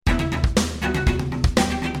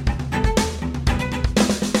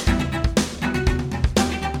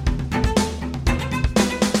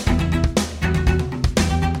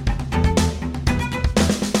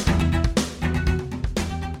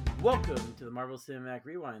Marvel Cinematic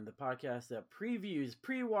Rewind, the podcast that previews,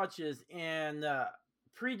 pre-watches, and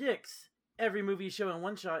predicts every movie, show, and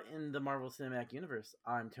one-shot in the Marvel Cinematic Universe.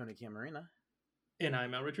 I'm Tony Camarina. And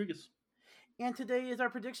I'm Al Rodriguez. And today is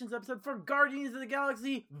our predictions episode for Guardians of the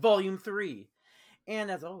Galaxy Volume 3.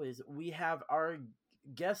 And as always, we have our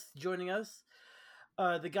guests joining us.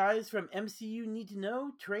 The guys from MCU Need to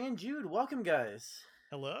Know, Trey and Jude. Welcome, guys.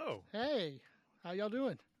 Hello. Hey, how y'all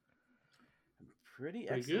doing? Pretty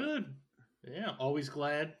good. Yeah, always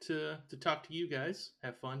glad to talk to you guys.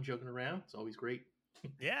 Have fun joking around. It's always great.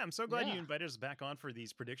 Yeah, I'm so glad you invited us back on for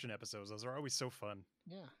these prediction episodes. Those are always so fun.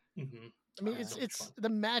 Yeah. Mm-hmm. I mean, it's the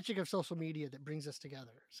magic of social media that brings us together.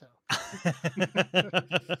 So,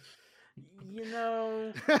 You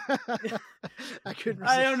know, I couldn't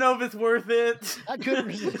resist. I don't know if it's worth it. I couldn't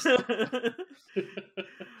resist.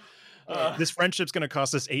 This friendship's going to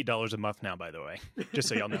cost us $8 a month now, by the way, just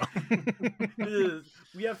so y'all know.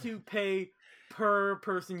 We have to pay per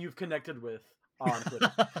person you've connected with on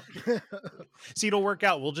Twitter. See, it'll work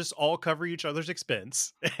out. We'll just all cover each other's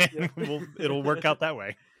expense, and it'll work out that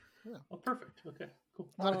way. Yeah. Oh, perfect. Okay, cool.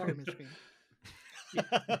 Not a pyramid scheme.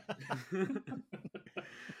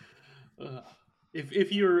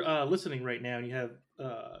 If you're listening right now and you have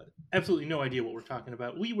absolutely no idea what we're talking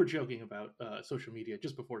about, we were joking about social media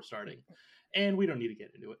just before starting, and we don't need to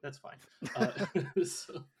get into it. That's fine.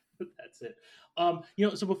 So that's it.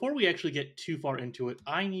 So before we actually get too far into it,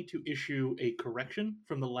 I need to issue a correction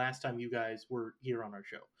from the last time you guys were here on our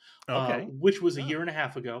show, which was a year and a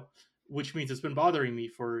half ago. Which means it's been bothering me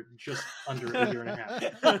for just under a year and a half.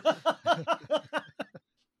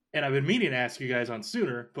 And I've been meaning to ask you guys on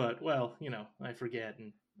sooner, but, well, I forget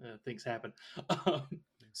and things happen.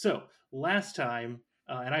 So last time,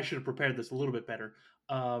 and I should have prepared this a little bit better,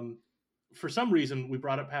 for some reason we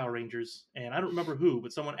brought up Power Rangers, and I don't remember who,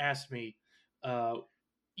 but someone asked me, are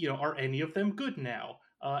any of them good now?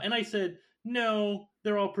 And I said, no,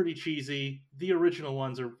 they're all pretty cheesy. The original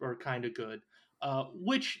ones are kind of good,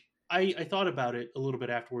 which I thought about it a little bit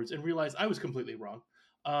afterwards and realized I was completely wrong.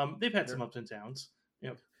 They've had some ups and downs.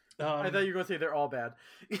 I thought you were going to say they're all bad.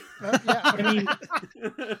 I mean,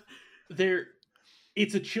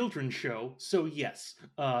 it's a children's show, so yes,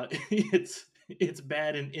 it's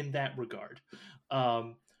bad in that regard.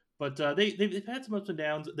 But they've had some ups and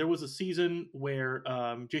downs. There was a season where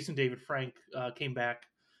Jason David Frank came back,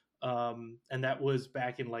 and that was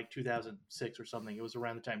back in like 2006 or something. It was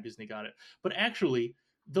around the time Disney got it. But actually,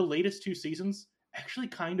 the latest two seasons actually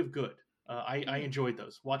kind of good. I enjoyed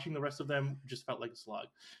those. Watching the rest of them just felt like a slog.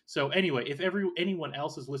 So anyway, if anyone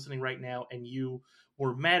else is listening right now and you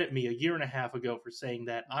were mad at me a year and a half ago for saying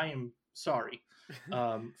that, I am sorry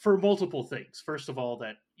for multiple things. First of all,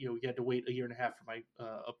 that you had to wait a year and a half for my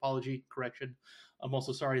apology correction. I'm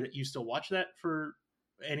also sorry that you still watch that for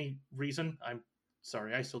any reason. I'm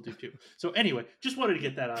sorry, I still do too. So anyway, just wanted to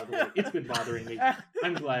get that out of the way. It's been bothering me.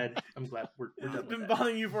 I'm glad we're done with It's been that.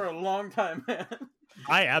 bothering you for a long time, man.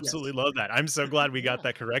 I absolutely love that. I'm so glad we got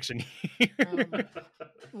that correction here.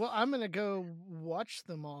 Well, I'm going to go watch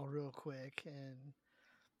them all real quick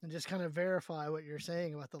and just kind of verify what you're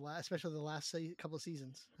saying about especially the last couple of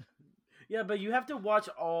seasons. Yeah, but you have to watch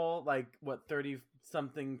all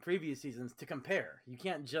 30-something previous seasons to compare. You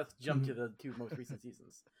can't just jump to the two most recent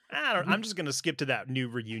seasons. I'm just going to skip to that new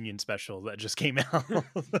reunion special that just came out.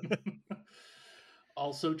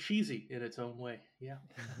 Also cheesy in its own way. Yeah.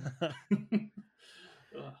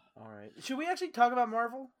 All right. Should we actually talk about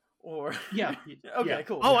Marvel? Or yeah. Okay, yeah.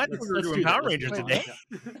 Cool. Oh, I thought we were doing Power Rangers today.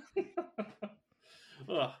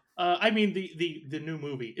 I mean, the new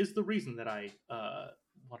movie is the reason that I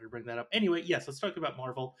wanted to bring that up. Anyway, yes, let's talk about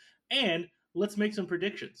Marvel and let's make some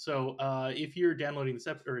predictions. So if you're downloading this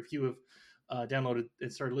episode, or if you have downloaded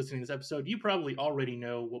and started listening to this episode, you probably already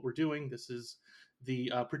know what we're doing. This is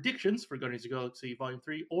the predictions for Guardians of the Galaxy Volume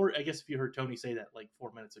 3, or I guess if you heard Tony say that like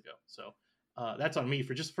 4 minutes ago. So that's on me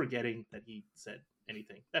for just forgetting that he said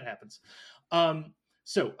anything. That happens.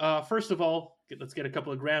 So first of all, let's get a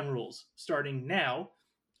couple of ground rules. Starting now,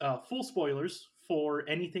 full spoilers for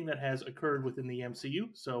anything that has occurred within the MCU.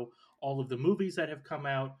 So all of the movies that have come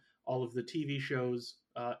out, all of the TV shows,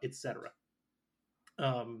 etc.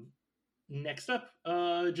 Next up,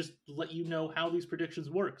 just let you know how these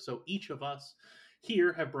predictions work. So each of us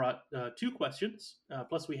here have brought 2 questions,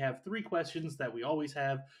 plus we have 3 questions that we always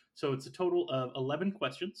have. So it's a total of 11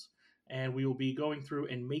 questions, and we will be going through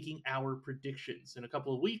and making our predictions in a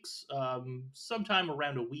couple of weeks, sometime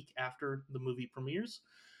around a week after the movie premieres.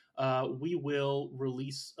 We will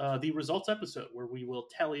release the results episode where we will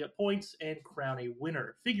tally up points and crown a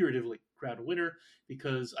winner, figuratively crown a winner,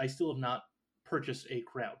 because I still have not purchased a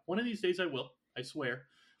crown. One of these days I will, I swear.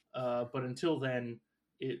 But until then,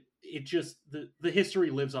 it just the history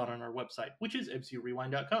lives on our website, which is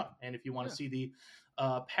mcurewind.com. And if you want to see the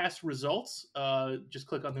past results, just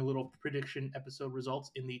click on the little prediction episode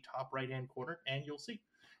results in the top right hand corner, and you'll see.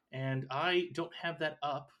 And I don't have that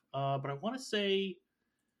up, but I want to say,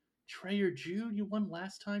 Trey or Jude, you won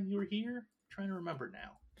last time you were here. I'm trying to remember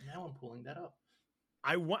now. Now I'm pulling that up.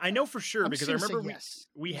 I know for sure I'm because I just gonna remember say yes.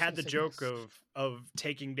 we I'm had the just gonna say joke yes. of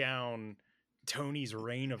taking down Tony's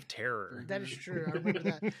reign of terror. That is true. I remember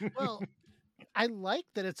that. Well, I like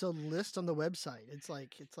that it's a list on the website. It's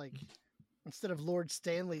like instead of Lord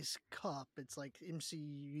Stanley's cup, it's like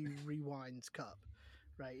MCU Rewind's cup,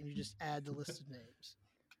 right? And you just add the list of names.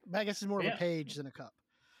 But I guess it's more of a page than a cup.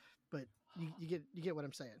 But you get what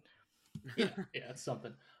I'm saying. Yeah, it's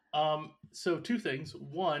something. So two things.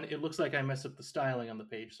 One, it looks like I messed up the styling on the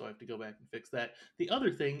page, so I have to go back and fix that. The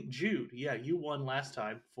other thing, Jude, yeah, you won last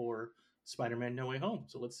time for Spider-Man No Way Home.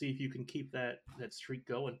 So let's see if you can keep that streak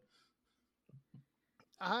going.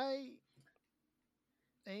 I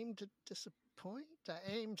aim to disappoint. I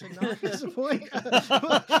aim to not disappoint.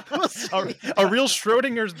 We'll see. A real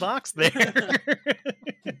Schrodinger's box there.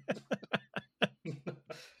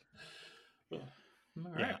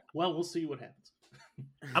 All right. Well, we'll see what happens.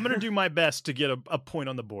 I'm gonna do my best to get a point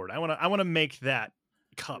on the board. I wanna make that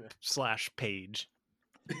cup / page.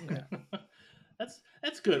 Okay.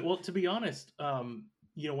 That's good. Well, to be honest,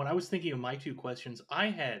 when I was thinking of my two questions, I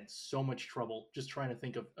had so much trouble just trying to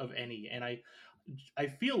think of any, and I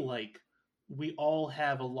feel like we all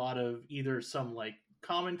have a lot of either some like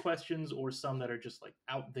common questions or some that are just like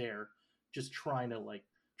out there, just trying to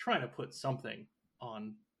put something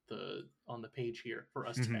on the page here for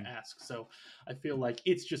us to ask. So I feel like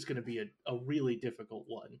it's just going to be a really difficult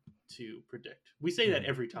one to predict. We say that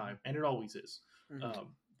every time, and it always is.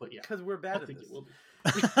 But yeah, because we're bad I at think this. it will be.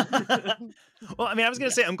 Well, I mean, I was gonna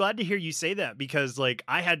say I'm glad to hear you say that because like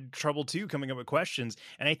I had trouble too coming up with questions,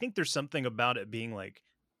 and I think there's something about it being like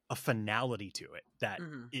a finality to it that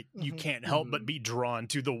you can't help but be drawn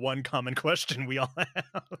to the one common question we all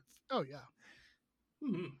have. Oh yeah.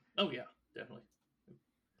 Oh yeah, definitely.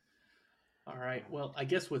 All right. Well, I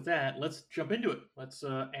guess with that, let's jump into it. Let's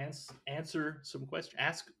answer some questions,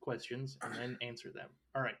 ask questions, and then answer them.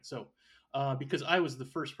 All right. So, because I was the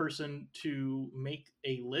first person to make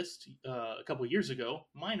a list a couple years ago,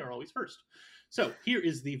 mine are always first. So here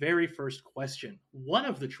is the very first question. One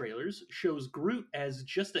of the trailers shows Groot as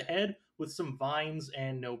just ahead with some vines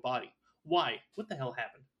and no body. Why? What the hell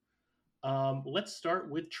happened? Let's start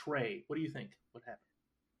with Trey. What do you think? What happened?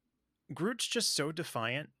 Groot's just so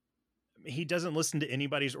defiant. He doesn't listen to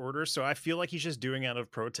anybody's orders, so I feel like he's just doing out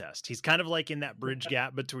of protest. He's kind of like in that bridge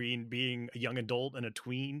gap between being a young adult and a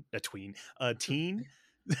teen.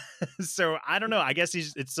 So I don't know. I guess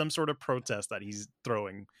it's some sort of protest that he's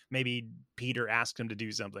throwing. Maybe Peter asked him to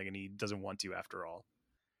do something and he doesn't want to after all.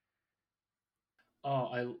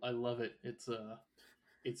 Oh, I love it.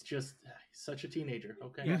 It's just such a teenager.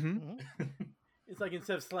 Okay. Mm-hmm. It's like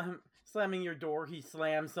instead of slamming your door, he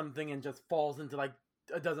slams something and just falls into like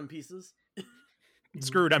a dozen pieces.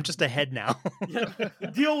 Screwed. I'm just ahead now. Yeah,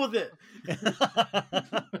 deal with it.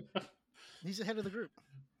 He's ahead of the group.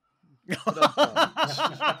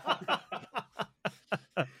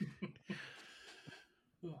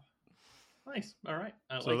 Nice. All right.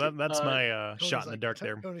 So that's my shot in the dark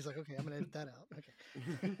there. Tony's like, okay, I'm gonna edit that out.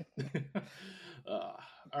 Okay.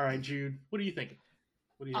 All right, Jude. What are you thinking?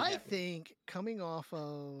 I think coming off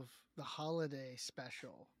of the holiday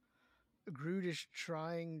special, Groot is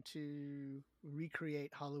trying to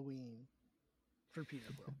recreate Halloween for Peter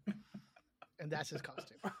Quill. And that's his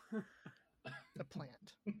costume. A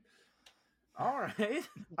plant. All right.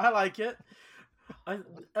 I like it.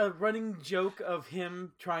 A running joke of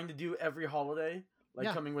him trying to do every holiday,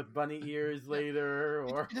 like coming with bunny ears later.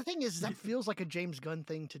 Or the thing is, that feels like a James Gunn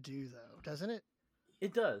thing to do, though, doesn't it?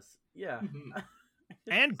 It does. Yeah.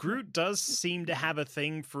 And Groot does seem to have a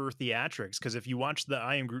thing for theatrics, because if you watch the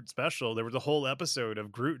I Am Groot special, there was a whole episode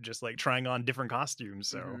of Groot just like trying on different costumes.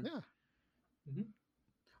 So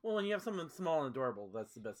Well, when you have something small and adorable,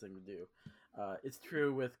 that's the best thing to do. It's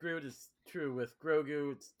true with Groot. It's true with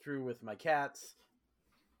Grogu. It's true with my cats.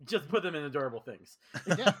 Just put them in adorable things.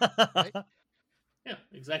 Yeah, right? Yeah,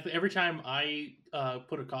 exactly. Every time I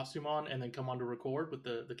put a costume on and then come on to record with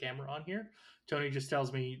the camera on here, Tony just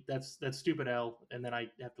tells me that's stupid, Al, and then I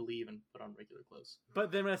have to leave and put on regular clothes.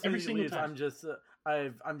 But then when I say he leaves, I'm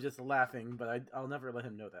just laughing, but I'll never let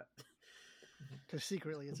him know that. Because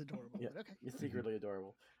secretly it's adorable. Yeah, okay. It's secretly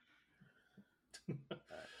adorable. All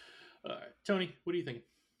right, Tony, what are you thinking?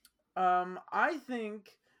 I think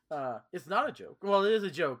it's not a joke. Well, it is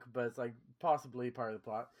a joke, but it's like possibly part of the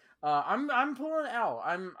plot. I'm pulling Al.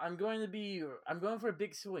 I'm going for a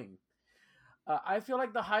big swing. I feel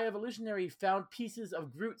like the High Evolutionary found pieces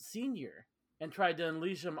of Groot Senior and tried to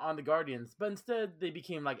unleash them on the Guardians, but instead they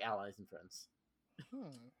became like allies and friends.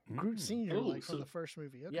 Groot Senior, Oh, like from so- the first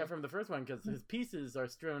movie. Okay. Yeah, from the first one, because his pieces are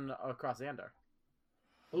strewn across Xandar.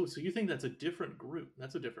 Oh, so you think that's a different Groot?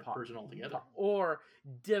 That's a different person altogether. Or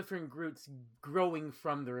different Groots growing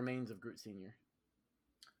from the remains of Groot Senior.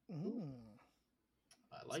 Mm.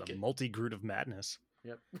 I like It's a it. multi-Groot of madness.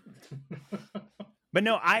 Yep. But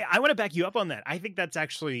no, I want to back you up on that. I think that's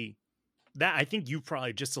actually that. I think you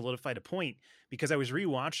probably just solidified a point, because I was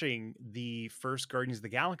rewatching the first Guardians of the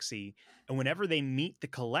Galaxy, and whenever they meet the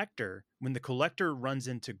Collector, when the Collector runs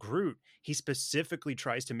into Groot, he specifically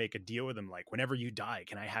tries to make a deal with him, like, whenever you die,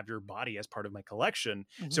 can I have your body as part of my collection?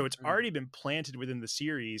 So it's already been planted within the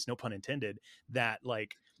series, no pun intended, that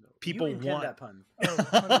like people you intend want that pun.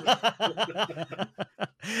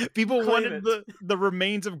 people Claim wanted it. the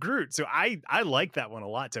remains of Groot. So I like that one a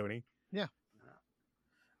lot, Tony. All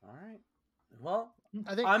right. Well,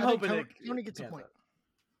 I think I'm hoping Tony, it Tony gets a pans point.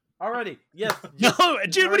 out. Alrighty. Yes. No,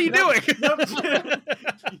 Jude, what are you doing? Nope.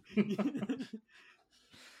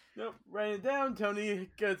 Nope. Write it down. Tony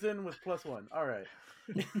gets in with +1. All right.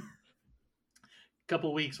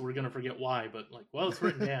 Couple weeks, we're gonna forget why, but like, well, it's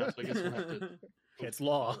written down, so I guess we'll have to. It's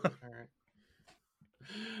law. All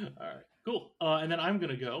right, cool. And then I'm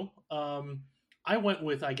gonna go. I went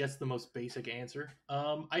with, I guess, the most basic answer.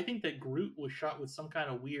 I think that Groot was shot with some kind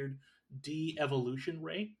of weird de-evolution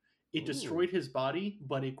ray. It destroyed his body,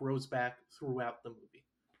 but it grows back throughout the movie.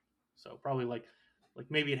 So probably like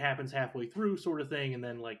maybe it happens halfway through, sort of thing, and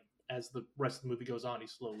then like as the rest of the movie goes on, he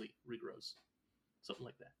slowly regrows, something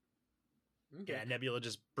like that. Okay. Yeah, Nebula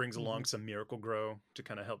just brings along some Miracle Grow to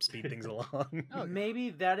kind of help speed things along. Oh, Maybe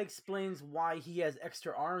that explains why he has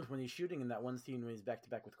extra arms when he's shooting in that one scene when he's back to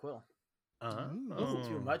back with Quill.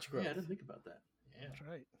 Too much growth. Yeah, I didn't think about that. Yeah. That's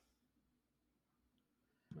right.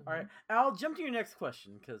 All right, Al, jump to your next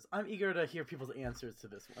question because I'm eager to hear people's answers to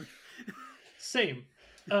this one. Same.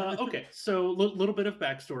 Okay, so little bit of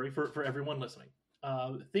backstory for everyone listening.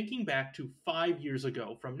 Thinking back to 5 years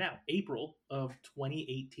ago from now, April of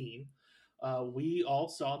 2018, we all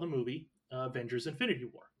saw the movie Avengers Infinity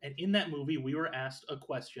War. And in that movie, we were asked a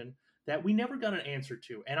question that we never got an answer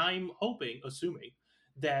to. And I'm assuming,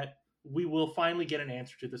 that we will finally get an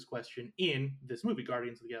answer to this question in this movie,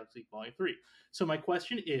 Guardians of the Galaxy Volume 3. So my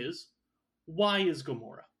question is, why is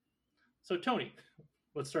Gamora? So Tony,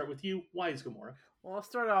 let's start with you. Why is Gamora? Well, I'll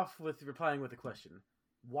start off with replying with a question.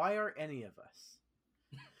 Why are any of us?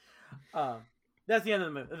 That's the end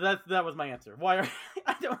of the movie. That was my answer. Why are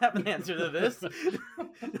I don't have an answer to this.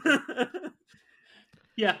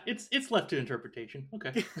 Yeah, it's left to interpretation.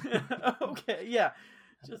 Okay. Okay, yeah.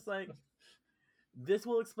 Just like this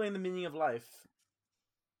will explain the meaning of life.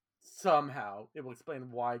 Somehow, it will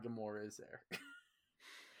explain why Gamora is there.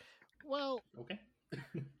 Well, Okay.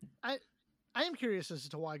 I am curious as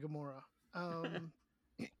to why Gamora.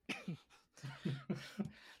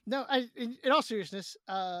 No, in all seriousness,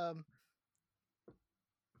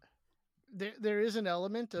 there is an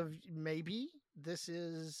element of maybe this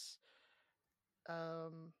is, I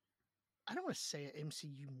don't want to say an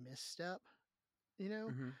MCU misstep,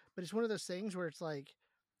 but it's one of those things where it's like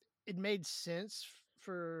it made sense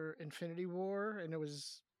for Infinity War and it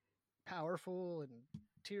was powerful and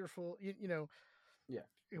tearful, Yeah.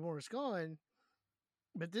 Gamora's gone,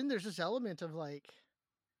 but then there's this element of like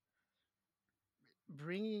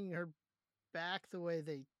bringing her back the way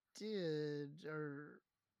they did, or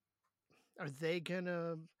are they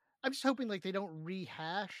gonna? I'm just hoping like they don't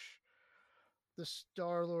rehash the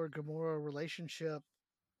Star-Lord Gamora relationship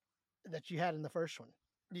that you had in the first one.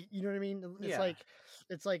 You know what I mean?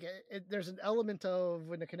 It's like there's an element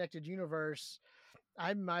of in a connected universe.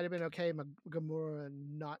 I might have been okay with Gamora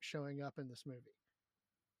not showing up in this movie.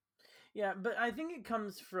 Yeah, but I think it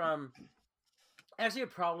comes from actually a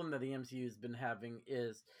problem that the MCU has been having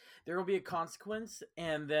is there will be a consequence,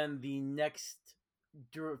 and then the next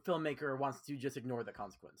filmmaker wants to just ignore the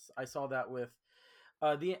consequence. I saw that with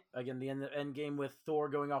the end game with Thor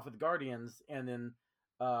going off with Guardians, and then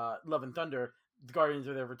Love and Thunder. The Guardians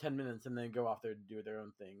are there for 10 minutes and then go off there to do their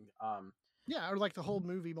own thing. Yeah, or like the whole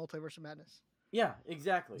movie Multiverse of Madness. Yeah,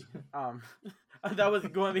 exactly. That was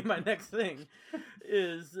going to be my next thing.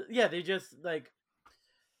 They just like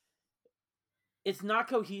it's not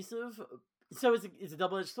cohesive, so it's a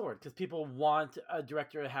double-edged sword because people want a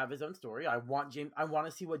director to have his own story. I want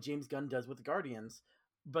to see what James Gunn does with the Guardians,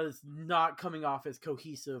 but it's not coming off as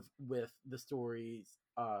cohesive with the stories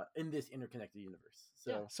in this interconnected universe.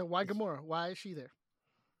 So, So why Gamora? Why is she there?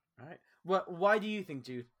 All right. Why do you think,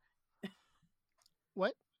 Jude?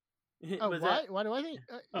 What? Oh, Was why? that Why do I think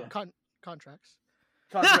Oh. contracts?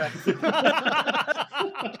 contracts?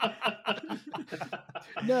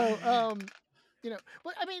 No,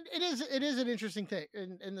 but I mean, it is an interesting thing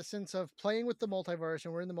in the sense of playing with the multiverse,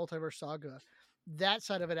 and we're in the multiverse saga. That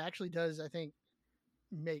side of it actually does, I think,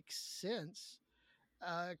 make sense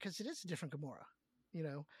because it is a different Gamora, you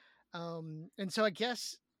know, and so I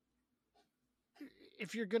guess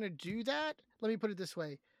if you're gonna do that, let me put it this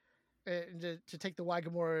way, to take the why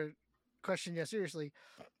Gamora question seriously,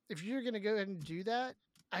 if you're gonna go ahead and do that,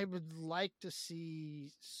 I would like to see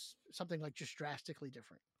something like just drastically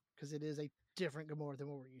different because it is a different Gamora than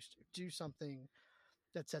what we're used to. Do something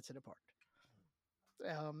that sets it apart. So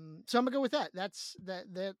I'm gonna go with that. That's that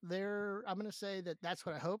there. I'm gonna say that's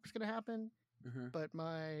what I hope is gonna happen. hmm But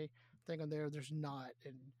my thing on there's not,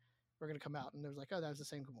 and we're gonna come out and there's like, oh, that was the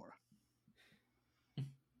same Gamora.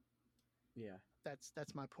 Yeah.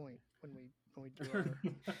 That's my point when we do our.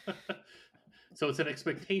 So it's an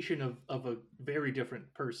expectation of a very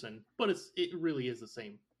different person, but it really is the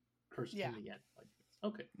same person Yeah. in the end. Like,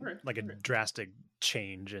 okay, all right, Like a all right. drastic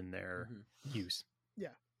change in their Mhm. use.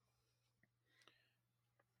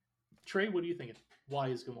 Trey, what do you think? Why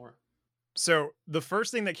is Gamora? So the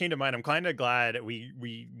first thing that came to mind, I'm kind of glad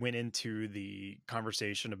we went into the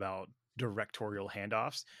conversation about directorial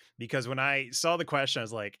handoffs, because when I saw the question, I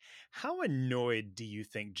was like, how annoyed do you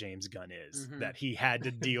think James Gunn is Mhm. that he had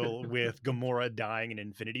to deal with Gamora dying in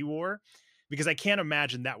Infinity War? Because I can't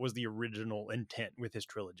imagine that was the original intent with his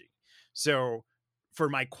trilogy. So for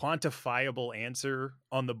my quantifiable answer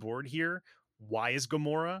on the board here, why is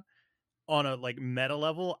Gamora? On a like meta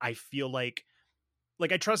level, I feel like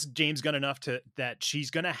I trust James Gunn enough that she's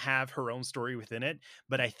going to have her own story within it,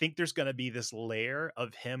 but I think there's going to be this layer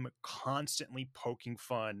of him constantly poking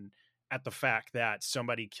fun at the fact that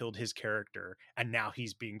somebody killed his character and now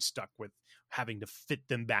he's being stuck with having to fit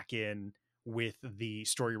them back in with the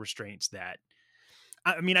story restraints that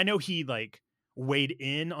I mean, I know he like weighed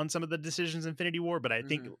in on some of the decisions in Infinity War, but I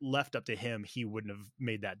think left up to him, he wouldn't have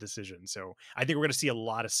made that decision. So I think we're going to see a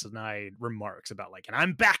lot of snide remarks about like, and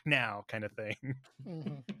I'm back now kind of thing.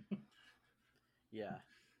 Mhm. Yeah.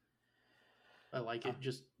 I like it.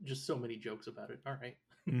 Just so many jokes about it. All right.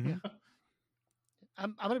 Mhm.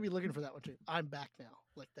 I'm gonna be looking for that one too. I'm back now.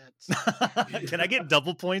 Like that's Can I get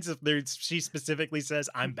double points if she specifically says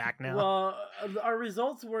I'm back now? Well, our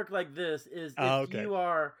results work like this: is if Okay. you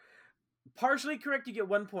are partially correct, you get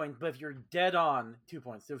 1 point, but if you're dead on, 2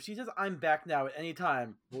 points. So if she says "I'm back now" at any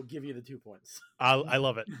time, we'll give you the 2 points. I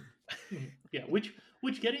love it. Yeah, which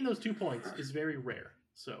getting those 2 points is very rare.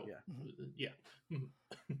 So Yeah. yeah.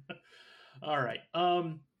 All right.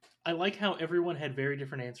 I like how everyone had very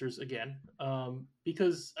different answers again.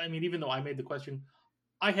 Because I mean, even though I made the question,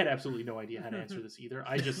 I had absolutely no idea how to answer this either.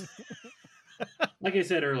 I just, like I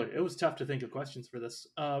said earlier, it was tough to think of questions for this.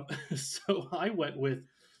 So I went with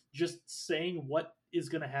just saying what is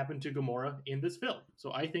going to happen to Gamora in this film.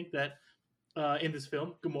 So I think that in this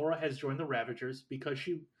film, Gamora has joined the Ravagers because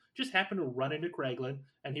she just happened to run into Kraglin,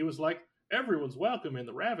 and he was like, "Everyone's welcome in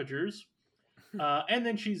the Ravagers." And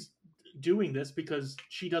then she's doing this because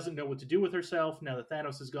she doesn't know what to do with herself now that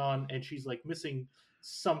Thanos is gone, and she's like missing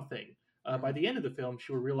something. By the end of the film,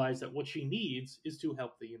 she will realize that what she needs is to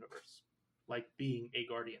help the universe, like being a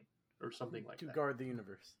guardian or something like To that. guard the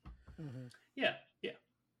universe. Yeah.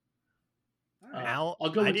 All right. Al,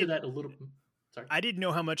 I'll go I into didn't- that a little. Sorry. I didn't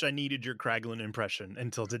know how much I needed your Kraglin impression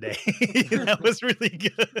until today. That was really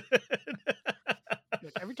good.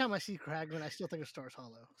 Look, every time I see Kraglin, I still think of Stars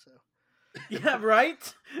Hollow. So Yeah, right?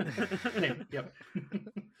 Same, yep.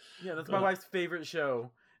 Yeah, that's my wife's favorite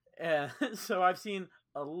show. And so I've seen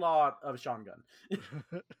a lot of Sean Gunn.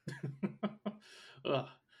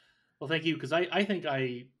 Well, thank you, because I think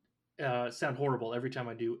I sound horrible every time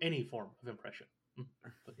I do any form of impression.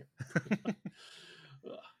 But yeah.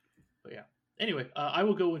 But yeah. Anyway, I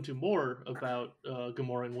will go into more about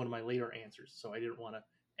Gamora in one of my later answers, so I didn't want to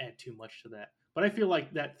add too much to that. But I feel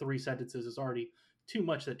like that 3 sentences is already too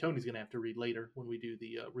much that Tony's going to have to read later when we do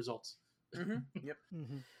the results. Yep.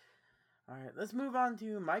 All right, let's move on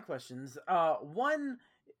to my questions. One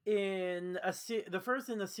in the first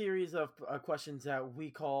in a series of questions that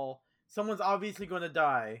we call "Someone's obviously going to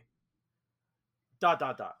die." ...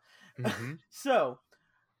 Mhm. So,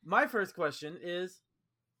 my first question is: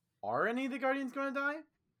 are any of the Guardians going to die?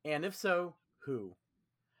 And if so, who?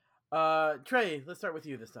 Trey, let's start with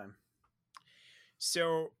you this time.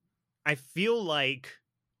 So I feel like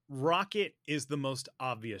Rocket is the most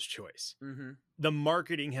obvious choice. Mm-hmm. The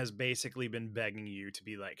marketing has basically been begging you to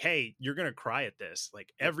be like, hey, you're going to cry at this.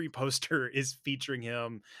 Like every poster is featuring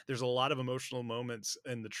him. There's a lot of emotional moments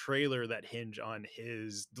in the trailer that hinge on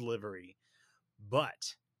his delivery.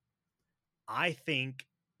 But I think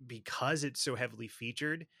because it's so heavily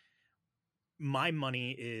featured, my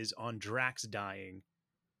money is on Drax dying,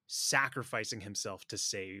 sacrificing himself to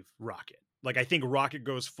save Rocket. Like I think Rocket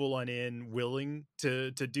goes full on in willing to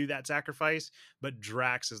do that sacrifice, but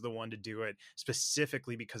Drax is the one to do it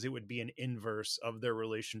specifically because it would be an inverse of their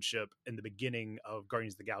relationship in the beginning of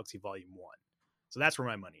Guardians of the Galaxy Volume 1. So that's where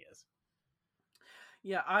my money is.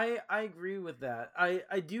 Yeah, I agree with that.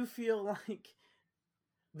 I do feel like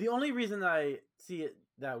the only reason I see it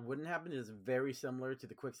that wouldn't happen is very similar to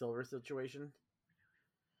the Quicksilver situation.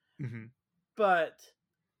 Mm-hmm. But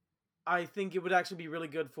I think it would actually be really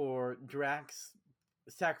good for Drax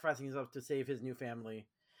sacrificing himself to save his new family,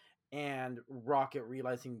 and Rocket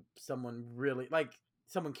realizing someone really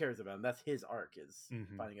someone cares about him. That's his arc, is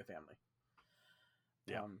finding a family.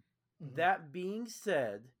 Yeah. That being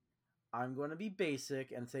said, I'm going to be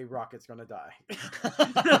basic and say Rocket's going to die.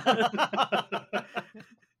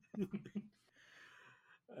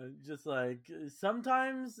 Just like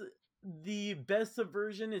sometimes the best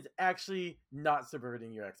subversion is actually not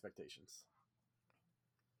subverting your expectations.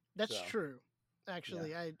 That's true. Actually,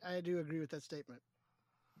 yeah. I do agree with that statement.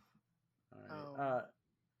 All right.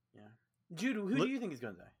 Yeah. Jude, who do you think is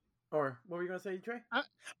going to die? Or what were you going to say, Trey?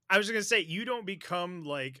 I was going to say, you don't become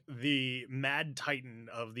like the mad titan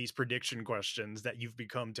of these prediction questions that you've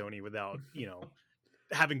become, Tony, without,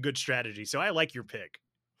 having good strategy. So I like your pick.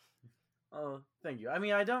 Oh, thank you. I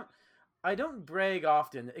mean, I don't brag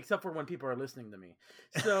often, except for when people are listening to me.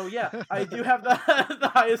 So yeah, I do have the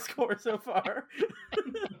highest score so far.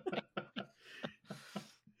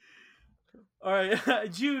 All right,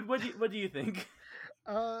 Jude, what do you think?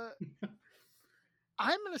 I'm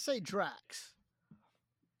gonna say Drax.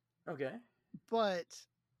 Okay, but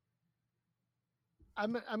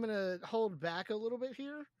I'm gonna hold back a little bit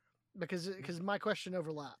here because my question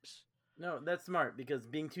overlaps. No, that's smart because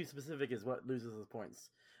being too specific is what loses us points.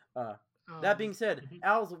 That being said,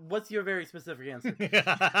 Al's, what's your very specific answer?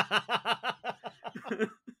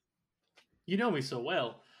 You know me so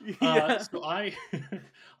well. Yeah. So I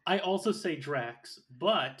also say Drax,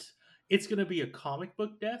 but it's going to be a comic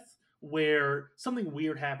book death where something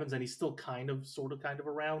weird happens and he's still kind of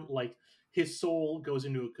around, like his soul goes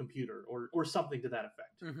into a computer or something to that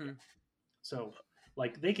effect. Mm-hmm. Yeah. So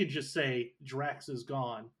like they could just say Drax is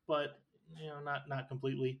gone, but not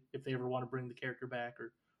completely if they ever want to bring the character back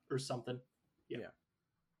or something. Yeah.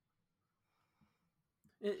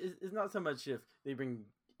 It's not so much if they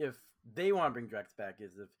want to bring Drax back,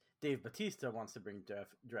 is if Dave Bautista wants to bring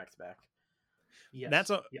Drax back. Yes.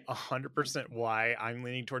 That's 100% why I'm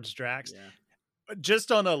leaning towards Drax. Yeah.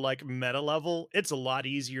 Just on a meta level, it's a lot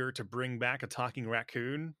easier to bring back a talking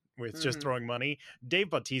raccoon with just throwing money. Dave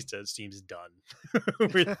Bautista seems done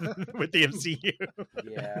with the MCU.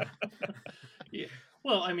 Yeah. Yeah.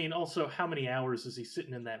 Well, I mean, also, how many hours is he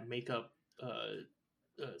sitting in that makeup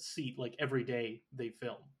seat like every day they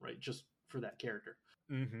film, right? Just for that character.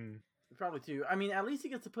 Mm-hmm. Probably too. I mean, at least he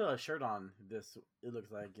gets to put a shirt on. It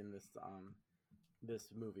looks like in this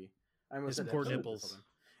movie. I almost his said poor nipples.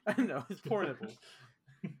 I know, his poor nipples.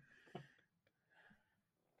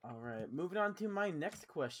 All right, moving on to my next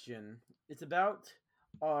question. It's about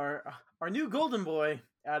our new golden boy,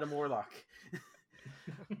 Adam Warlock.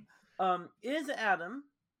 Is Adam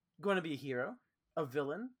going to be a hero, a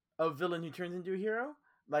villain who turns into a hero,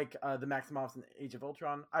 like the Maximoffs in Age of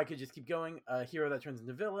Ultron? I could just keep going. A hero that turns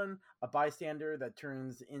into a villain, a bystander that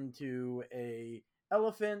turns into a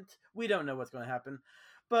elephant. We don't know what's going to happen.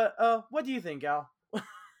 But what do you think, Al?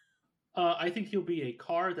 I think he'll be a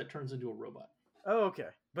car that turns into a robot. Oh, okay.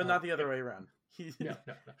 But not the other way around.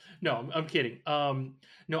 No, I'm kidding.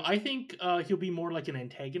 No, I think he'll be more like an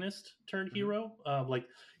antagonist turned hero. Like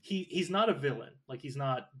he's not a villain, like he's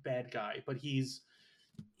not bad guy, but he's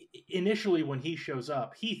initially when he shows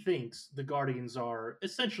up, he thinks the Guardians are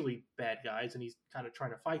essentially bad guys, and he's kind of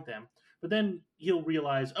trying to fight them. But then he'll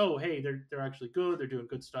realize, oh, hey, they're actually good. They're doing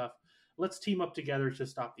good stuff. Let's team up together to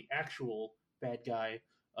stop the actual bad guy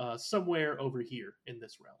somewhere over here in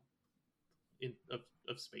this realm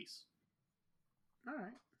of space. All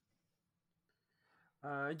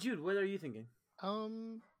right. Jude, what are you thinking?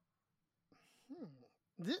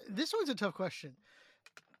 This one's a tough question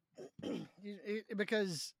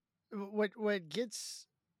because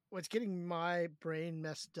what's getting my brain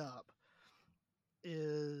messed up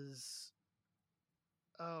is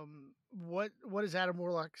what is Adam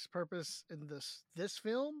Warlock's purpose in this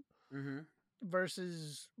film Mm-hmm.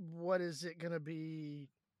 versus what is it going to be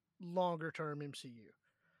longer term MCU,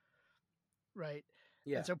 right?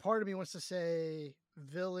 Yeah. And so part of me wants to say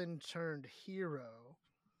villain turned hero,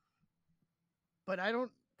 but I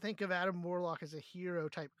don't think of Adam Warlock as a hero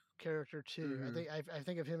type character too. Mhm. I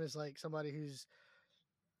think of him as like somebody who's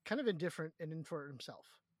kind of indifferent and in for himself.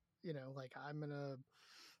 You know, like I'm gonna,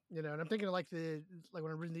 you know, and I'm thinking of like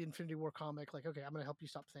when I'm reading the Infinity War comic, like okay, I'm gonna help you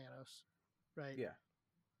stop Thanos, right? Yeah.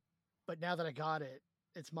 But now that I got it,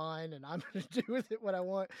 it's mine, and I'm gonna do with it what I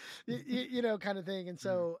want, you know, kind of thing. And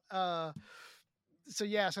so, so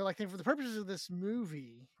yeah, so like for the purposes of this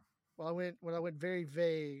movie, when I went very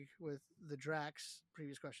vague with the Drax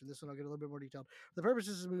previous question, this one I'll get a little bit more detailed. For the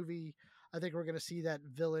purposes of the movie, I think we're going to see that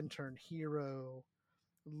villain turned hero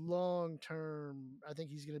long term. I think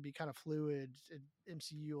he's going to be kind of fluid. And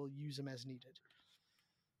MCU will use him as needed.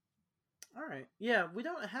 All right. Yeah, we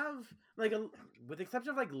don't have like with the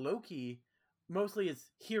exception of like Loki, mostly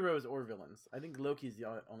it's heroes or villains. I think Loki's the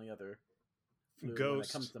only other fluid one that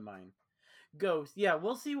Ghost. comes to mind. Ghost. Yeah,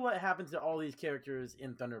 we'll see what happens to all these characters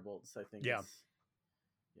in Thunderbolts. I think. Yeah.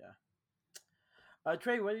 Yeah.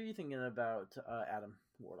 Trey, what are you thinking about Adam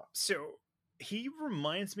Warlock? So he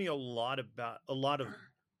reminds me a lot of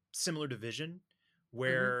similar to Vision,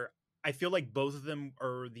 where I feel like both of them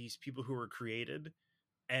are these people who were created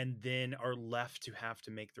and then are left to have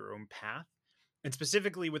to make their own path. And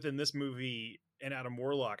specifically within this movie and Adam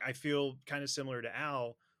Warlock, I feel kind of similar to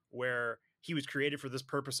Al, where he was created for this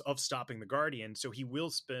purpose of stopping the Guardian. So he will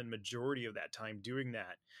spend majority of that time doing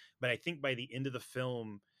that. But I think by the end of the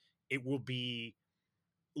film, it will be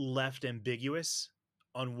left ambiguous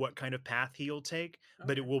on what kind of path he'll take. Okay.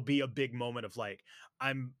 But it will be a big moment of like,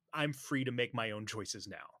 I'm free to make my own choices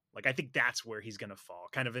now. Like, I think that's where he's going to fall,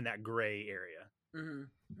 kind of in that gray area.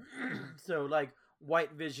 Mm-hmm. So like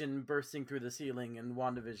White Vision bursting through the ceiling and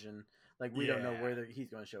WandaVision, like we don't know where he's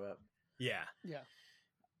going to show up. Yeah.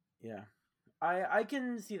 I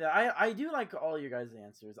can see that. I do like all your guys'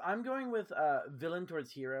 answers. I'm going with villain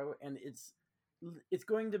towards hero, and it's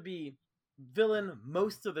going to be villain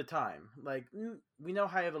most of the time. Like we know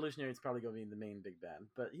High Evolutionary is probably going to be the main big bad,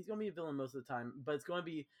 but he's going to be a villain most of the time. But it's going to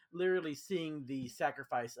be literally seeing the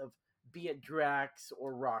sacrifice of, be it Drax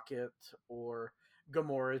or Rocket or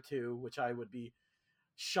Gamora too, which I would be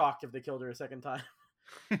shocked if they killed her a second time.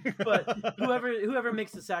 But whoever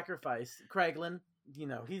makes the sacrifice, Kraglin, you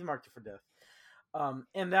know, he's marked for death.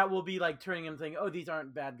 And that will be like turning him thinking, oh, these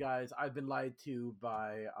aren't bad guys. I've been lied to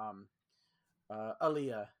by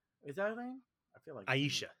Aaliyah. Is that her name? I feel like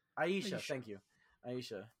Aisha. Thank you.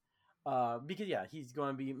 Aisha. Because yeah, he's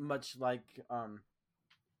going to be much like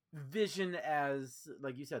Vision, as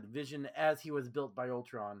like you said, Vision as he was built by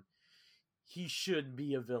Ultron. He should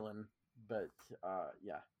be a villain, but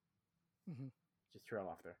yeah. Mm-hmm. Just trail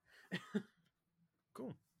off there.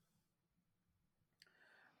 Cool.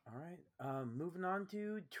 All right. Moving on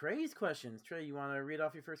to Trey's questions. Trey, you want to read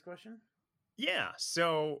off your first question? Yeah.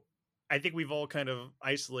 So I think we've all kind of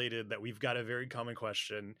isolated that we've got a very common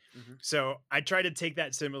question. Mm-hmm. So I try to take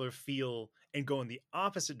that similar feel and go in the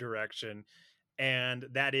opposite direction. And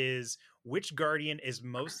that is, which Guardian is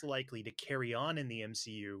most likely to carry on in the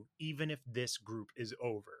MCU, even if this group is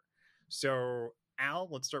over? So Al,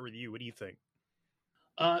 let's start with you. What do you think?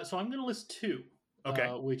 So I'm going to list two. Okay.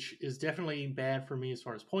 Which is definitely bad for me as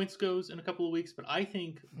far as points goes in a couple of weeks, but I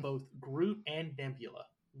think both Groot and Nebula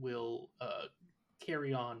will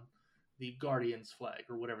carry on the Guardians flag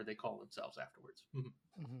or whatever they call themselves afterwards.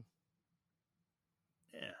 Mm-hmm.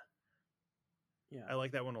 Yeah, I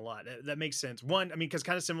like that one a lot. That makes sense. One, I mean, because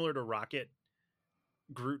kind of similar to Rocket,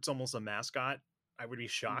 Groot's almost a mascot. I would be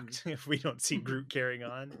shocked if we don't see Groot carrying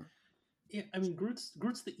on. Yeah, I mean, Groot's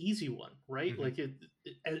the easy one, right? Mm-hmm. Like,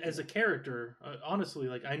 as a character, honestly,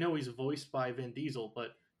 like, I know he's voiced by Vin Diesel,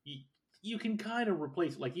 but you can kind of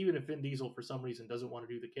replace, like, even if Vin Diesel for some reason doesn't want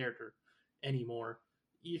to do the character anymore,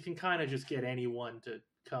 you can kind of just get anyone to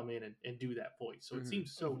come in and do that voice. So it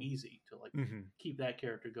seems so easy to, like, keep that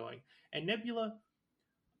character going. And Nebula,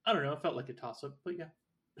 I don't know, it felt like a toss-up, but yeah.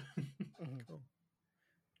 Cool.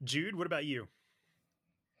 Jude, what about you?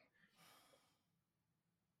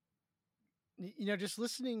 You know, just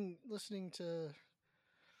listening to...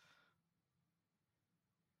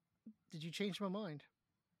 Did you change my mind?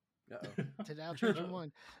 Uh-oh. Did Al change my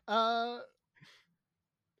mind? I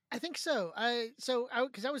think so.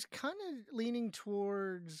 Because I was kind of leaning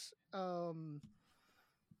towards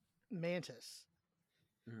Mantis,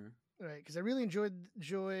 right? Because I really enjoy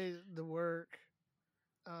the work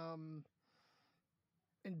in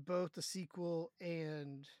both the sequel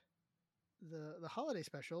and the holiday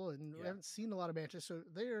special, and we Yeah. haven't seen a lot of Mantis, so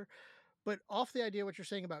there. But off the idea what you're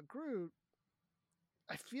saying about Groot,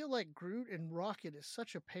 I feel like Groot and Rocket is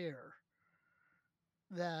such a pair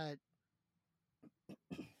that,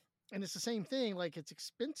 and it's the same thing. Like it's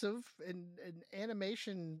expensive in an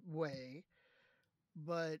animation way,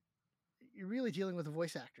 but you're really dealing with a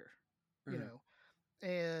voice actor, you Mhm. know,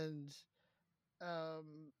 and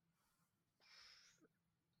um,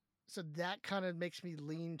 so that kind of makes me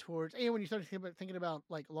lean towards. And when you start thinking about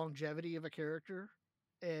like longevity of a character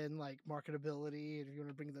and like marketability, and if you want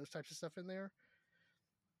to bring those types of stuff in there,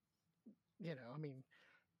 I mean,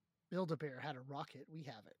 Build-A-Bear had a rocket. We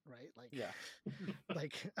have it, right? Like, Yeah.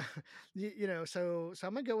 like, so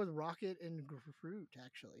I'm gonna go with Rocket and Groot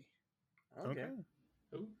actually. Okay.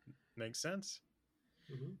 Oh, Makes sense.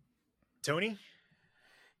 mhm. Tony?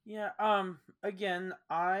 Yeah. Again,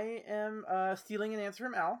 I am stealing an answer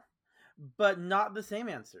from Al, but not the same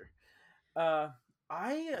answer.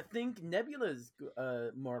 I think Nebula is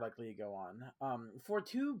more likely to go on. For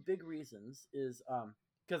two big reasons. Is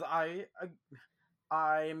because I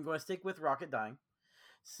am going to stick with Rocket dying.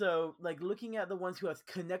 So, like, looking at the ones who have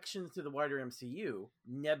connections to the wider MCU,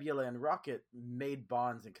 Nebula and Rocket made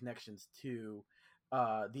bonds and connections to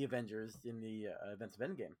the Avengers in the events of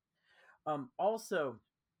Endgame. Also,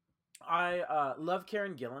 I love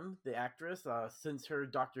Karen Gillan, the actress, since her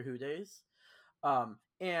Doctor Who days.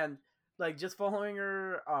 And, like, just following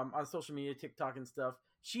her on social media, TikTok and stuff,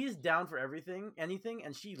 she is down for anything,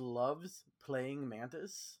 and she loves playing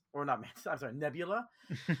Mantis. Or not Mantis, I'm sorry, Nebula.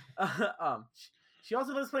 She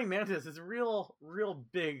also loves playing Mantis. It's a real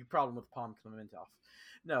big problem with Palm Clementoff.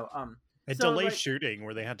 No, It so, delays like, shooting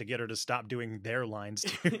where they had to get her to stop doing their lines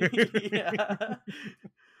too. yeah.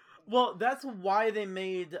 Well, that's why they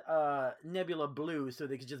made Nebula blue, so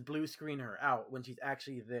they could just blue screen her out when she's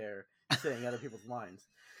actually there saying other people's lines.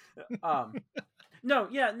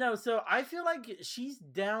 No. So I feel like she's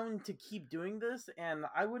down to keep doing this, and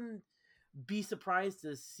I wouldn't be surprised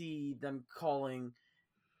to see them calling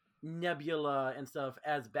Nebula and stuff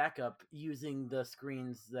as backup using the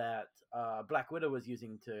screens that Black Widow was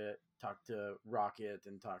using to talk to Rocket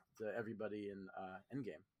and talk to everybody in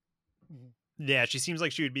Endgame. Yeah, she seems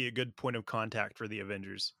like she would be a good point of contact for the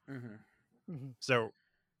Avengers. Mm-hmm. So,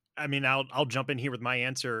 I mean, I'll jump in here with my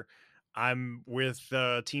answer. I'm with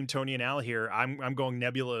Team Tony and Al here. I'm going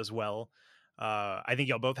Nebula as well. I think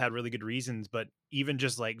y'all both had really good reasons, but even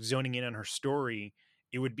just like zoning in on her story,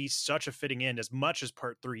 it would be such a fitting end. As much as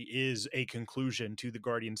Part 3 is a conclusion to the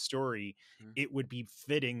Guardian story, it would be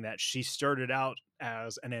fitting that she started out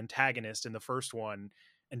as an antagonist in the first one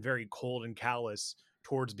and very cold and callous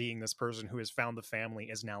towards being this person who has found the family,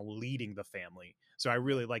 is now leading the family. So I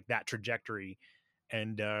really like that trajectory.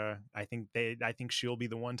 And I think she'll be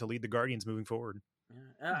the one to lead the Guardians moving forward.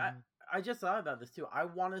 Yeah. And I just thought about this too. I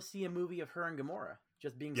want to see a movie of her and Gamora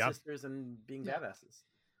just being sisters and being badasses.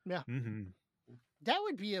 Yeah. Mm-hmm. That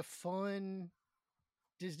would be a fun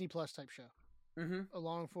Disney Plus type show. Mm-hmm. A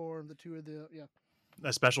long form, the two of the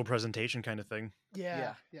A special presentation kind of thing.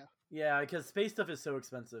 Yeah. Yeah, because space stuff is so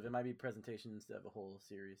expensive. It might be presentation instead of a whole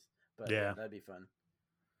series. But yeah, that'd be fun.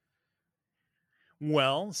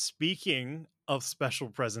 Well, speaking of special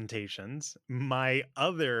presentations, my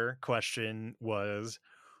other question was,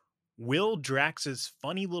 will Drax's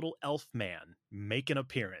funny little elf man make an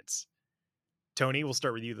appearance? Tony, we'll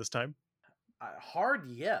start with you this time. Hard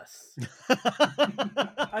yes.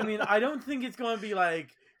 I mean, I don't think it's going to be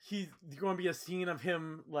like he's going to be a scene of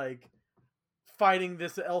him like fighting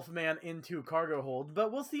this elf man into a cargo hold,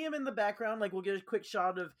 but we'll see him in the background. Like we'll get a quick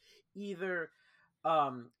shot of either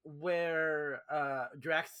where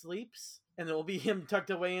Drax sleeps, and it'll be him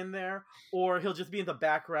tucked away in there, or he'll just be in the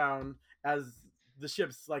background as the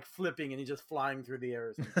ship's like flipping and he's just flying through the air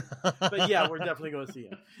or something. But yeah, we're definitely going to see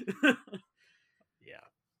him. Yeah.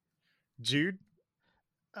 Jude?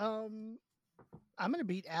 I'm going to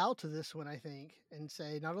beat Al to this one, I think, and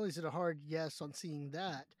say not only is it a hard yes on seeing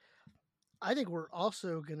that, I think we're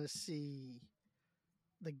also going to see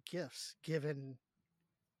the gifts given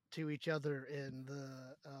to each other in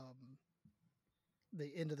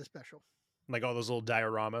the end of the special. Like all those little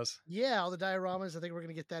dioramas? Yeah, all the dioramas. I think we're going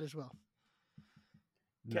to get that as well.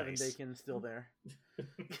 Kevin Bacon's still there.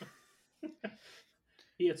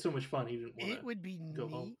 He had so much fun. He didn't want It would be go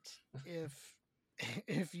neat home.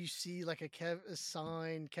 if you see like a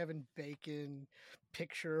signed Kevin Bacon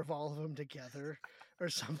picture of all of them together or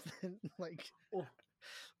something like.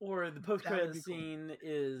 Or the post-credit scene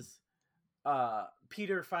is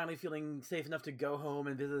Peter finally feeling safe enough to go home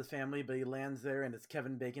and visit his family, but he lands there and it's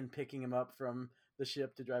Kevin Bacon picking him up from the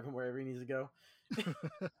ship to drive him wherever he needs to go.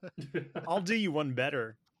 I'll do you one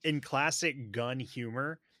better. in classic gun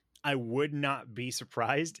humor, I would not be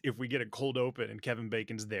surprised if we get a cold open and Kevin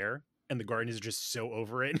Bacon's there and the Guardians are just so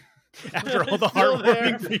over it after all the Still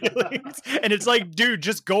heartwarming there. feelings. And it's like, dude,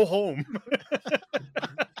 just go home.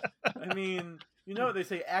 I mean, you know what they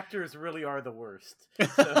say, actors really are the worst.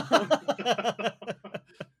 So.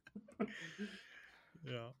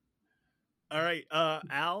 Yeah. All right,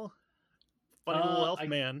 Al, funny little elf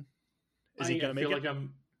man. Is he gonna make it?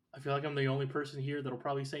 I feel like I'm the only person here that'll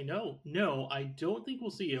probably say no. No, I don't think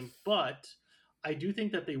we'll see him, but I do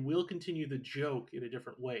think that they will continue the joke in a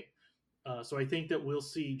different way. So I think that we'll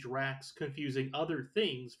see Drax confusing other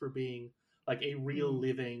things for being like a real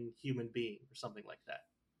living human being or something like that.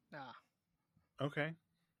 Okay.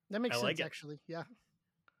 That makes sense, like it. actually. Yeah.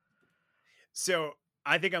 So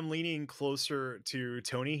I think I'm leaning closer to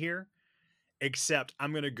Tony here, except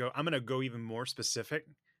I'm gonna go even more specific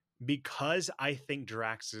because I think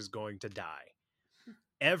Drax is going to die.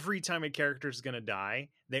 Every time a character is going to die,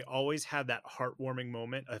 they always have that heartwarming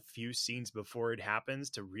moment a few scenes before it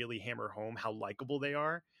happens to really hammer home how likable they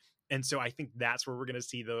are. And so I think that's where we're going to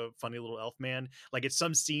see the funny little elf man. Like it's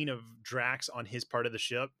some scene of Drax on his part of the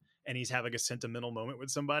ship and he's having a sentimental moment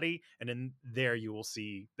with somebody. And then there you will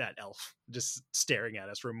see that elf just staring at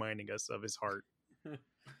us, reminding us of his heart.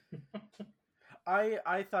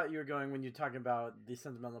 I thought you were going, when you're talking about the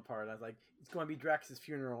sentimental part, I was like, it's going to be Drax's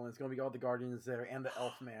funeral and it's going to be all the Guardians there and the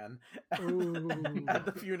elf man at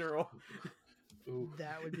the funeral. Ooh.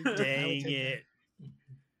 That would be Dang it.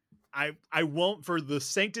 I won't, for the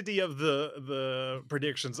sanctity of the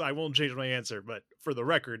predictions, I won't change my answer, but for the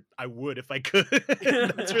record, I would if I could.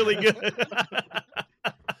 That's really good.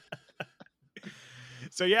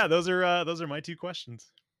 So yeah, those are my two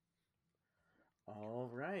questions. All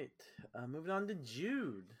right. Moving on to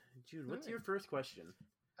Jude. Jude, what's your first question?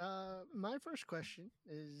 My first question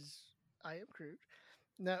is, I am Groot.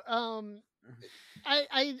 No,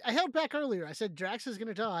 I held back earlier. I said Drax is going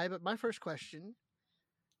to die, but my first question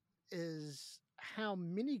is how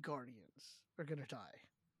many Guardians are going to die?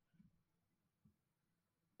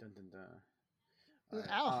 Dun, dun, dun.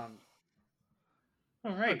 Al.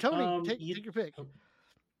 All right. Tony, take your pick.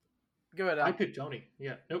 Go ahead, Al. I picked Tony.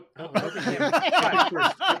 Yeah. Nope. I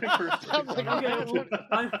picked first. Okay,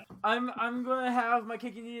 I'm gonna have my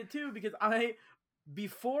cake and eat it too, because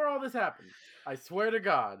before all this happened, I swear to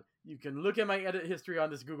God, you can look at my edit history on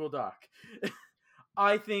this Google Doc.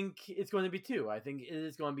 I think it's going to be two. I think it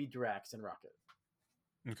is going to be Drax and Rocket.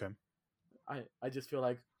 Okay. I just feel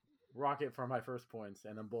like Rocket for my first points,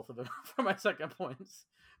 and then both of them for my second points.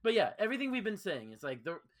 But yeah, everything we've been saying, it's like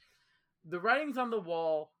the writing's on the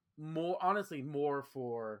wall. More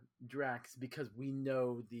for Drax, because we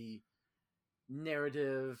know the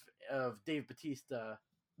narrative of Dave Bautista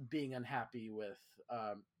being unhappy with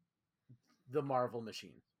the Marvel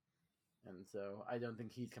machine, and so I don't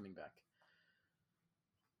think he's coming back.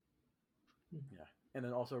 Yeah, and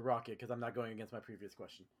then also Rocket, because I'm not going against my previous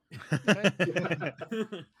question.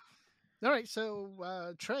 All right,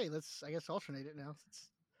 so Trey, let's alternate it now.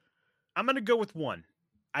 I'm gonna go with one.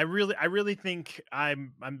 I really think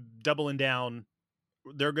I'm doubling down.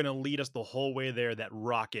 They're gonna lead us the whole way there that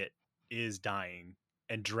Rocket is dying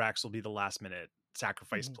and Drax will be the last minute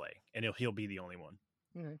sacrifice play, and he'll be the only one.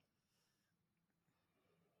 Okay.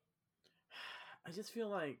 I just feel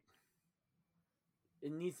like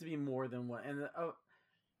it needs to be more than one. And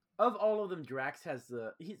of all of them, Drax has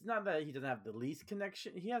he's not that he doesn't have the least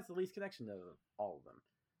connection. He has the least connection of all of them.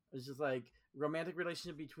 It's just like romantic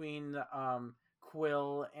relationship between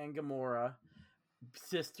Quill and Gamora,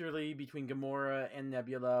 sisterly between Gamora and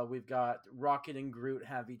Nebula. We've got Rocket and Groot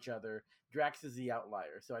have each other. Drax is the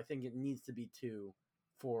outlier, so I think it needs to be two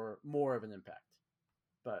for more of an impact.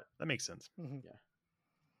 But that makes sense.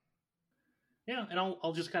 Yeah, and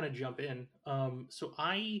I'll just kind of jump in. So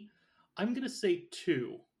I'm gonna say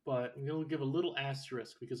two, but I'm gonna give a little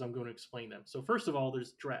asterisk because I'm going to explain them. So first of all,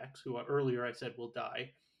 there's Drax, who earlier I said will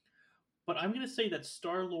die, but I'm gonna say that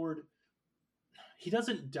Star-Lord, he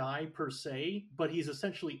doesn't die per se, but he's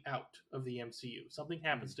essentially out of the MCU. Something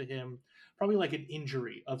happens to him, probably like an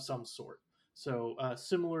injury of some sort. So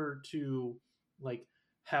similar to like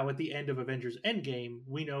how at the end of Avengers Endgame,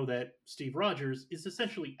 we know that Steve Rogers is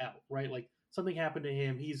essentially out, right? Like something happened to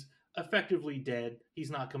him. He's effectively dead.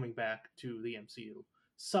 He's not coming back to the MCU.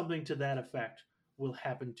 Something to that effect will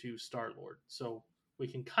happen to Star-Lord. So we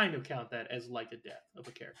can kind of count that as like a death of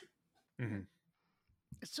a character. Mm-hmm.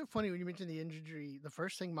 It's so funny when you mentioned the injury. The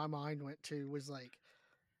first thing my mind went to was like,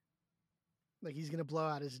 Like he's gonna blow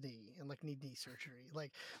out his knee and like need knee surgery.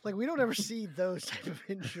 Like we don't ever see those type of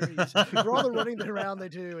injuries. For all the running around they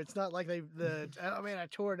do, it's not like I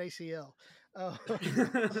tore an ACL.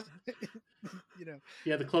 You know.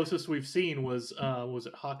 Yeah, the closest we've seen was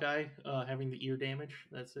it Hawkeye having the ear damage?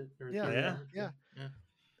 That's it. Or Yeah, ear yeah, damage?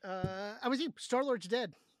 yeah. I was you. Star-Lord's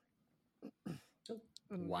dead.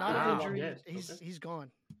 Not Wow. an injury. Dead. He's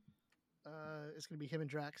gone. It's gonna be him and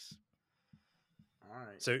Drax. All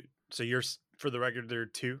right. So you're, for the record, there are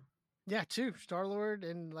two. Yeah, 2 Star-Lord,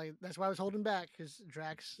 and like that's why I was holding back because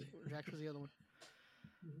Drax was the other one.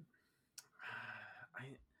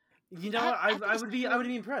 I would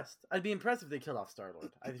be impressed. I'd be impressed if they killed off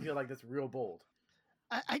Star-Lord. I feel like that's real bold.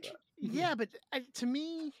 Yeah, but to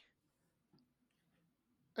me,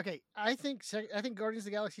 okay, I think Guardians of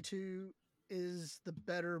the Galaxy 2 is the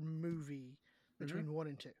better movie between 1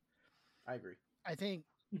 and 2. I agree. I think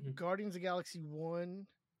Guardians of the Galaxy 1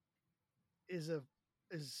 is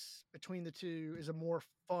between the two is a more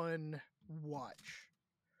fun watch.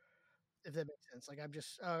 If that makes sense. Like I'm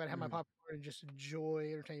just I'm gonna have my popcorn and just enjoy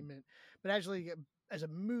entertainment. But actually as a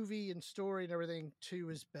movie and story and everything, 2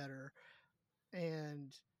 is better.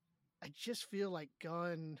 And I just feel like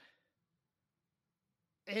Gunn,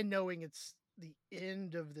 and knowing it's the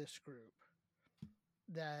end of this group,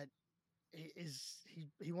 that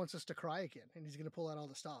he wants us to cry again, and he's going to pull out all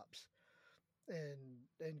the stops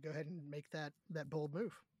and go ahead and make that bold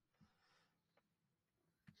move.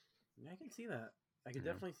 Yeah, I can see that. I can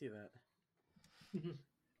definitely see that.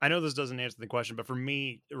 I know this doesn't answer the question, but for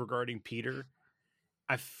me, regarding Peter,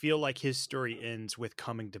 I feel like his story ends with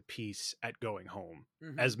coming to peace at going home.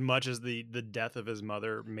 As much as the death of his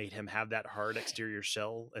mother made him have that hard exterior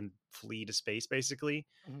shell and flee to space, basically,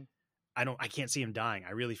 I can't see him dying.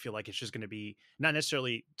 I really feel like it's just going to be not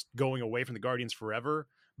necessarily going away from the Guardians forever,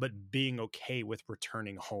 but being okay with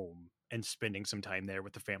returning home and spending some time there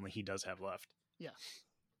with the family he does have left. Yeah.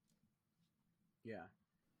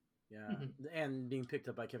 And being picked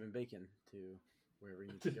up by Kevin Bacon to wherever he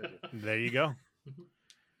needs to go to. There you go.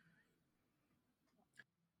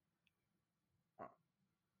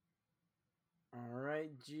 All right,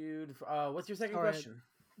 Jude. What's your second All right. question?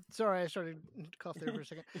 Sorry, I started to cough there for a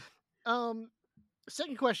second.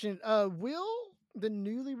 Second question. Will the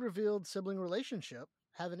newly revealed sibling relationship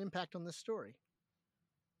have an impact on this story?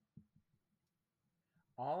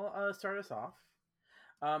 I'll start us off.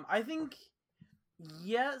 I think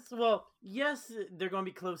yes. Well, yes, they're going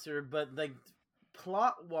to be closer, but like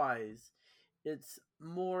plot-wise, it's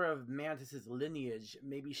more of Mantis's lineage.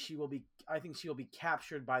 Maybe she will be. I think she will be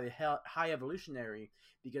captured by the High Evolutionary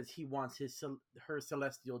because he wants her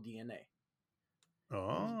celestial DNA.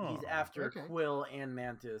 Oh, he's after okay. Quill and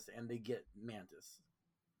Mantis, and they get Mantis.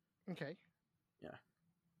 Okay. Yeah.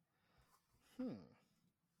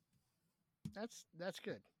 That's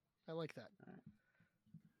good. I like that.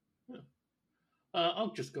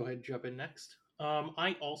 I'll just go ahead and jump in next.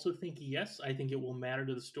 I also think yes. I think it will matter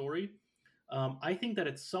to the story. I think that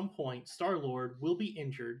at some point Star-Lord will be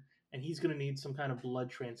injured and he's going to need some kind of blood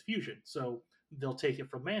transfusion. So they'll take it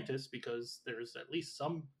from Mantis because there's at least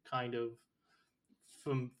some kind of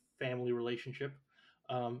family relationship,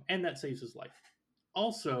 and that saves his life.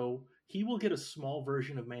 Also, he will get a small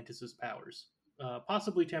version of Mantis's powers,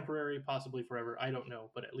 possibly temporary, possibly forever. I don't know,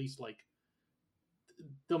 but at least like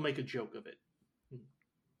they'll make a joke of it.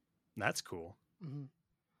 That's cool. Mm-hmm.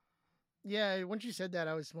 Yeah, once you said that,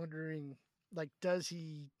 I was wondering, like, does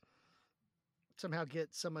he somehow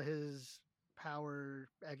get some of his power,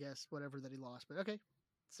 I guess, whatever that he lost? But okay,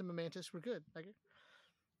 some of Mantis, we're good.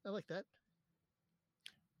 I like that.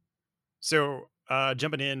 So,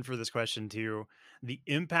 jumping in for this question too, the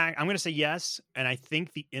impact, I'm going to say yes. And I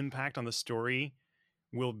think the impact on the story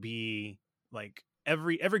will be like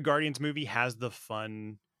every Guardians movie has the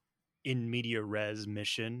fun in media res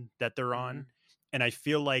mission that they're on. And I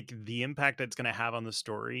feel like the impact that's going to have on the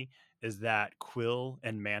story is that Quill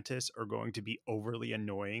and Mantis are going to be overly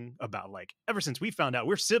annoying about like, ever since we found out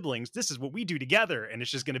we're siblings, this is what we do together. And it's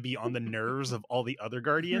just going to be on the nerves of all the other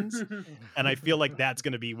Guardians. And I feel like that's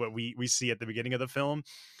going to be what we see at the beginning of the film.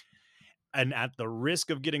 And at the risk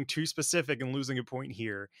of getting too specific and losing a point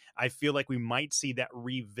here, I feel like we might see that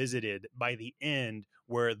revisited by the end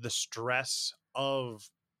where the stress of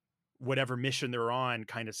whatever mission they're on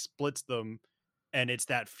kind of splits them. And it's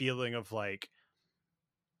that feeling of like,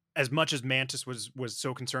 as much as Mantis was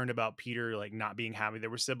so concerned about Peter like not being happy there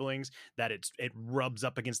were siblings, that it rubs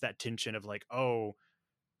up against that tension of like, oh,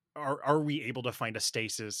 are we able to find a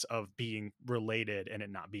stasis of being related and it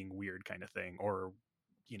not being weird kind of thing, or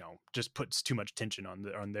you know, just puts too much tension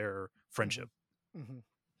on their friendship.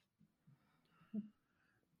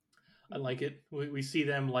 I like it. We see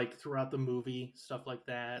them like throughout the movie, stuff like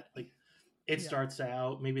that. Like it Yeah. starts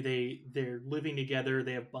out, maybe they're living together.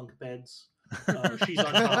 They have bunk beds. She's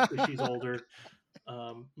on top because she's older.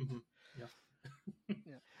 Mhm.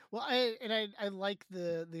 Yeah. Well, I like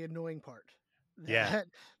the annoying part. Yeah.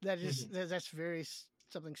 That's very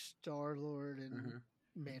something Star Lord and Mhm.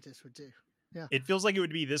 Mantis would do. It feels like it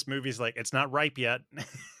would be this movie's like, it's not ripe yet.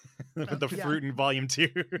 The Yeah. fruit in volume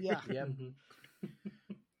 2. Yeah. Yep. Mhm.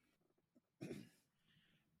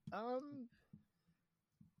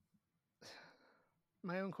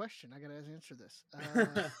 My own question. I gotta answer this.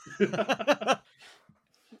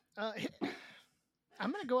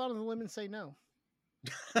 I'm gonna go out on the limb and say no.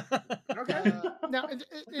 Okay. Now,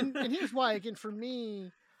 and here's why. Again, for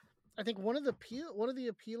me, I think one of the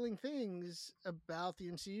appealing things about the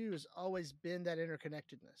MCU has always been that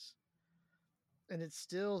interconnectedness, and it's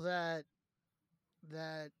still that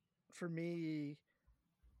for me,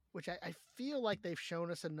 which I feel like they've shown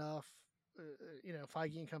us enough.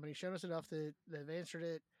 Feige and company shown us enough that they've answered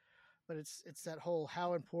it, but it's that whole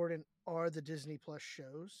how important are the Disney Plus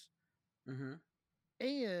shows, Mm-hmm.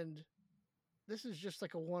 and this is just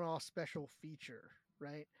like a one-off special feature,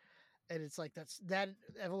 right? And it's like that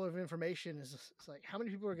level of information is it's like how many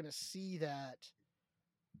people are going to see that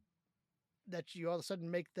you all of a sudden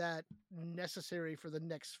make that necessary for the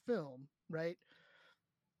next film, right?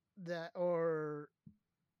 That, or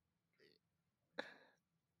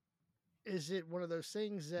is it one of those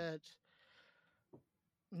things that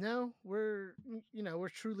no, we're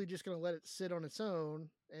truly just going to let it sit on its own,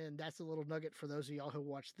 and that's a little nugget for those of y'all who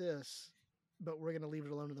watch this, but we're going to leave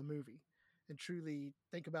it alone in the movie and truly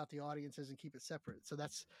think about the audiences and keep it separate. So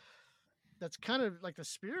that's kind of like the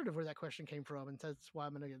spirit of where that question came from, and that's why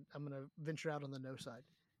I'm gonna venture out on the no side.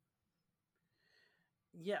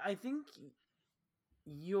 Yeah, I think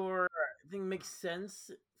your thing makes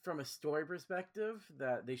sense from a story perspective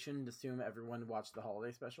that they shouldn't assume everyone watched the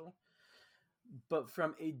holiday special. But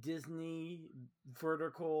from a Disney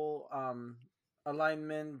vertical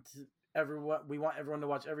alignment, we want everyone to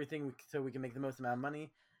watch everything so we can make the most amount of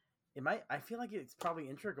money. I feel like it's probably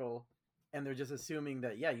integral, and they're just assuming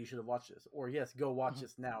that you should have watched this, or yes, go watch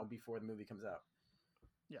this now before the movie comes out.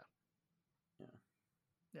 Yeah.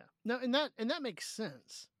 No, and that makes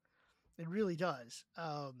sense. It really does.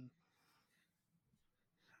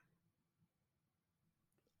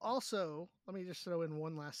 Also, let me just throw in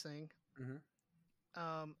one last thing. Mm-hmm.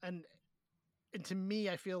 And to me,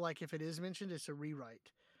 I feel like if it is mentioned, it's a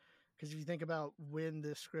rewrite. Because if you think about when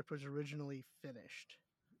the script was originally finished,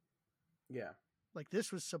 yeah, like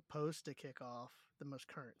this was supposed to kick off the most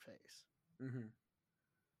current phase. Mm-hmm.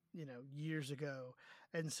 Years ago,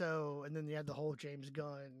 and then you had the whole James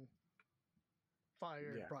Gunn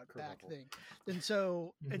fired, brought back thing, and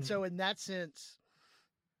so in that sense,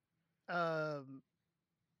 I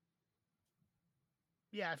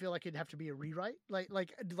feel like it'd have to be a rewrite. Like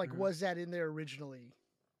Mm-hmm. was that in there originally,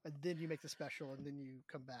 and then you make the special, and then you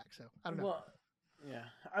come back. So I don't know. Well, yeah.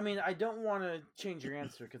 I mean, I don't want to change your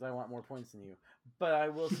answer because I want more points than you, but I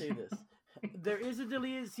will say this. There is a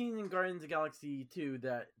deleted scene in Guardians of the Galaxy 2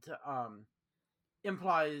 that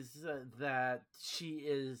implies that she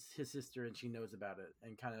is his sister and she knows about it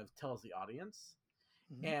and kind of tells the audience.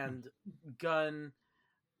 Mm-hmm. And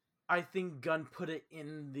I think Gunn put it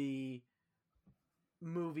in the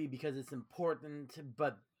movie because it's important,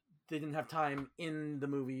 but they didn't have time in the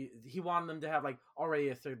movie. He wanted them to have already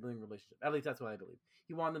a sibling relationship. At least that's what I believe.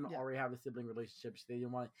 He wanted them to already have a sibling relationship. So they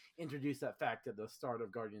didn't want to introduce that fact at the start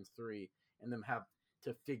of Guardians 3 and them have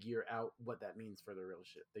to figure out what that means for their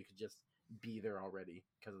relationship. They could just be there already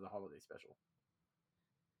because of the holiday special.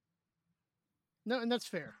 No, and that's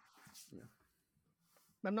fair. Yeah.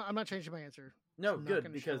 I'm not changing my answer. No,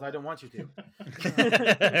 good, because I don't want you to.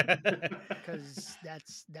 Because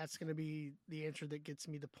that's going to be the answer that gets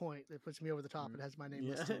me the point, that puts me over the top. It has my name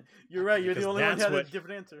listed. You're right. You're Because the only one who had a what-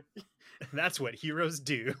 different answer. That's what heroes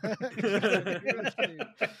do.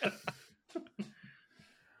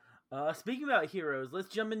 Speaking about heroes, let's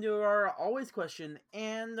jump into our always question.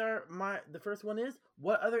 And the first one is,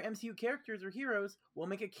 what other MCU characters or heroes will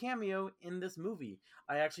make a cameo in this movie?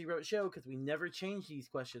 I actually wrote show because we never changed these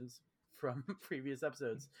questions from previous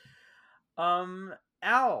episodes.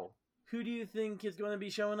 Al, who do you think is going to be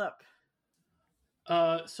showing up?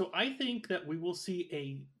 So I think that we will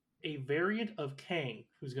see a variant of Kang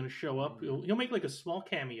who's going to show up. He'll make a small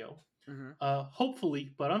cameo. Mm-hmm.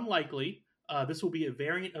 Hopefully, but unlikely. This will be a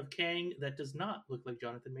variant of Kang that does not look like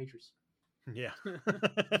Jonathan Majors. Yeah.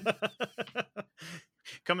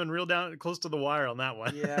 Coming real down close to the wire on that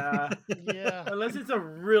one. Yeah. Yeah. Unless it's a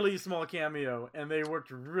really small cameo and they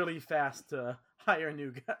worked really fast to hire a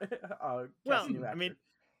new guy. Well, cast a new I actor. mean,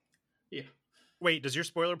 Yeah. wait, does your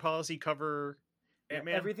spoiler policy cover Yeah,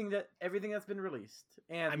 Ant-Man? everything that's been released.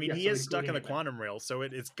 And I mean, Yeah, he so is stuck in the including Ant-Man. quantum rail, so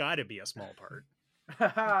it's got to be a small part.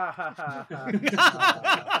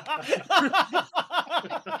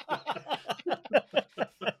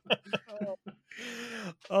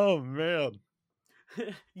 Oh man.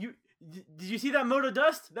 Did you see that mote of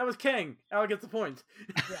dust? That was Kang. Al gets the point.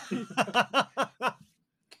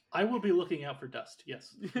 I will be looking out for dust.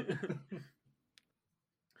 Yes.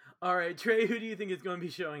 All right, Trey, who do you think is going to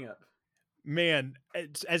be showing up? Man,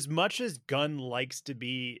 as much as Gunn likes to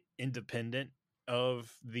be independent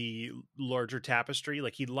of the larger tapestry,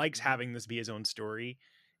 like he likes having this be his own story,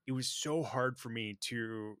 it was so hard for me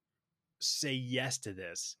to say yes to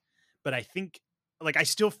this. But I think, like, I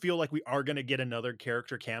still feel like we are going to get another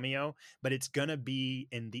character cameo, but it's going to be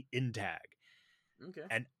in the in tag. Okay.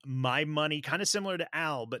 And my money, kind of similar to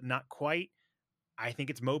Al, but not quite, I think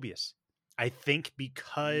it's Mobius. I think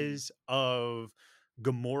because of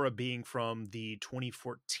Gamora being from the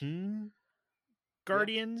 2014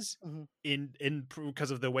 Guardians, in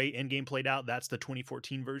because of the way Endgame played out, that's the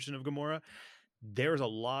 2014 version of Gamora. There's a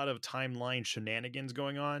lot of timeline shenanigans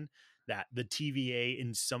going on that the TVA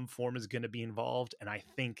in some form is going to be involved, and I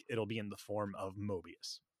think it'll be in the form of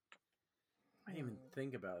Mobius. I didn't even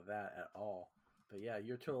think about that at all. But yeah,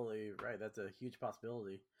 you're totally right. That's a huge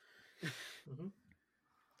possibility. Mm-hmm.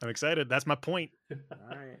 I'm excited. That's my point.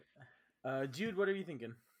 All right. Jude, what are you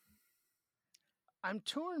thinking? I'm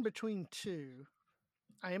torn between two.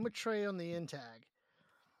 I am a Trey on the end tag,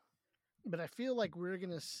 but I feel like we're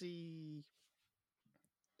going to see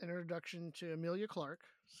an introduction to Emilia Clarke's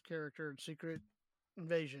character in Secret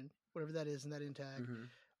Invasion, whatever that is in that end tag,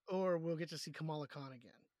 or we'll get to see Kamala Khan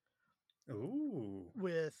again. Ooh.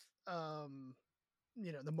 With the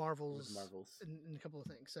Marvels, and a couple of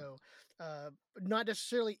things. So not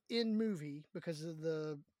necessarily in movie because of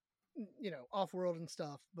the off-world and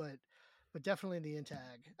stuff, but definitely in the end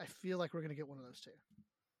tag. I feel like we're going to get one of those two.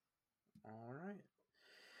 All right.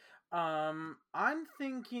 I'm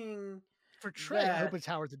thinking for Trey, I hope it's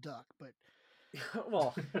Howard the Duck, but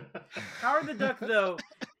well, Howard the Duck though,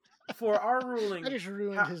 for our ruling, I just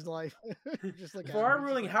ruined his life. Just like for our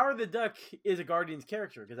ruling, Howard the Duck is a Guardians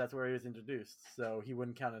character because that's where he was introduced, so he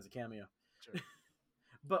wouldn't count as a cameo. Sure.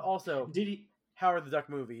 But also, did he Howard the Duck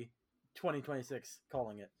movie 2026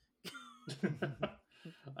 calling it?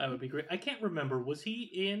 That would be great. I can't remember. Was he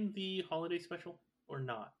in the holiday special or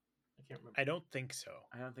not? I can't remember. I don't think so.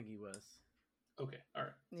 I don't think he was. Okay, all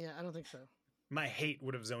right. Yeah, I don't think so. My hate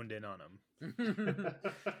would have zoned in on him.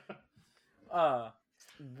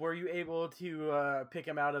 Were you able to pick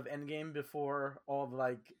him out of Endgame before all the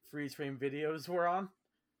like freeze frame videos were on?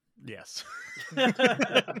 Yes. Trey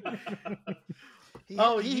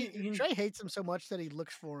hates him so much that he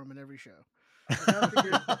looks for him in every show. I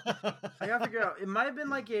gotta figure out. It might have been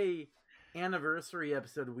like a anniversary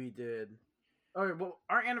episode we did. Or well,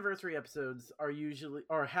 our anniversary episodes are usually,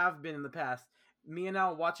 or have been in the past, me and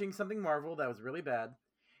Al watching something Marvel that was really bad,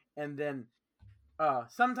 and then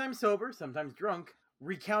sometimes sober, sometimes drunk,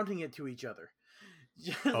 recounting it to each other.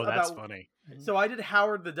 Oh, that's funny. So I did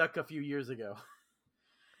Howard the Duck a few years ago.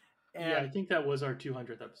 And yeah, I think that was our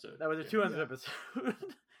 200th episode. That was a 200th episode.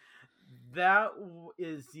 That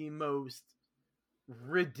is the most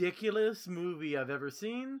ridiculous movie I've ever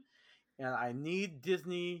seen, and I need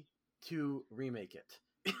Disney to remake it.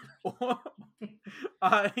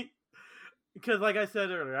 Because like I said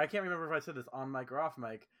earlier, I can't remember if I said this on mic or off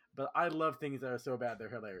mic, but I love things that are so bad they're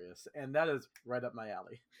hilarious, and that is right up my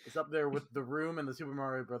alley. It's up there with The Room and the Super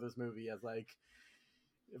Mario Brothers movie as like,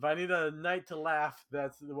 if I need a night to laugh,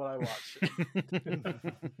 that's what I watch.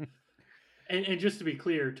 And just to be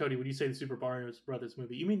clear, Tony, when you say the Super Mario Brothers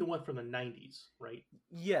movie, you mean the one from the 90s, right?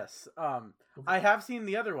 Yes. I have seen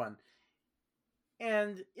the other one.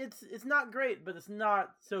 And it's not great, but it's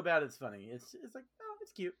not so bad it's funny. It's like, oh,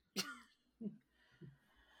 it's cute.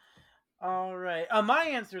 All right. My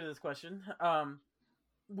answer to this question,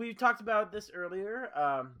 we talked about this earlier.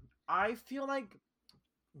 I feel like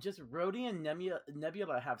just Rhodey and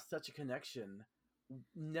Nebula have such a connection.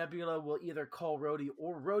 Nebula will either call Rhodey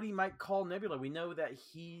or Rhodey might call Nebula. We know that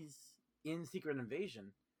he's in Secret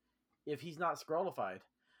Invasion if he's not Skrull-ified,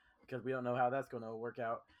 because we don't know how that's going to work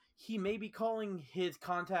out. He may be calling his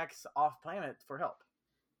contacts off planet for help,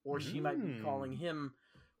 or she might be calling him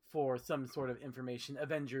for some sort of information,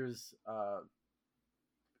 Avengers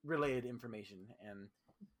related information. And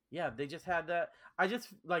yeah, they just had that. I just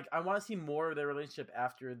I want to see more of their relationship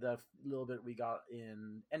after the little bit we got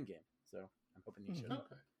in Endgame. So I'm hoping he should. Mhm.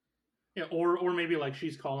 Okay. Yeah, or maybe like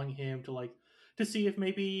she's calling him to to see if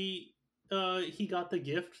maybe he got the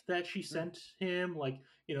gift that she sent him, like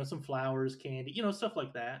some flowers, candy, stuff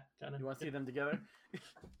like that. Kind of. You want to see them together?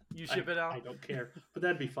 You I, ship it out. I don't care, but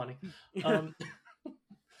that'd be funny. Um,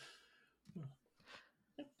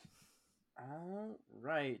 All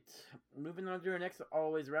right. Moving on to our next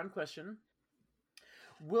always round question.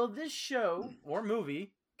 Will this show or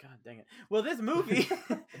movie, God dang it, will this movie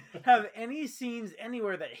have any scenes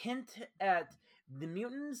anywhere that hint at the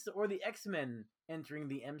mutants or the X-Men entering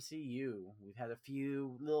the MCU? We've had a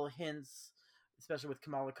few little hints, especially with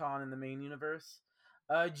Kamala Khan in the main universe.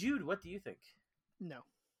 Jude, what do you think? No.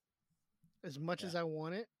 As much Yeah. as I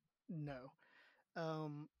want it, no.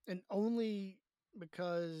 And only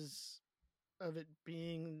because of it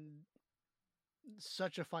being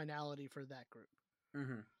such a finality for that group.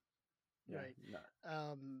 Mm-hmm. Yeah, Right.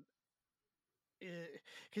 no.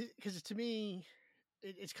 Because to me,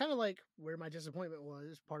 it's kind of like where my disappointment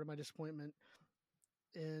was. Part of my disappointment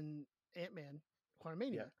in Ant-Man,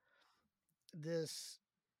 Quantumania. Yeah.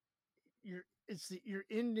 You're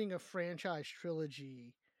ending a franchise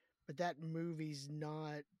trilogy, but that movie's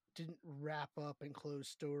didn't wrap up and close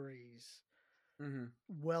stories Mm-hmm.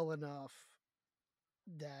 well enough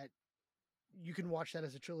that you can watch that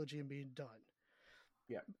as a trilogy and be done.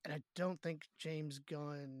 Yeah. And I don't think James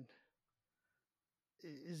Gunn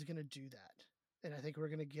is going to do that. And I think we're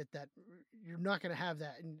going to get that. You're not going to have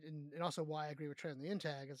that. And also why I agree with Trent on the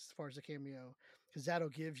Intag as far as the cameo, because that'll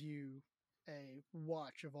give you a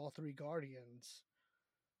watch of all three Guardians.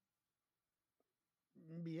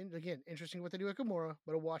 Again, interesting what they do at Gamora,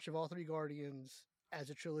 but a watch of all three Guardians as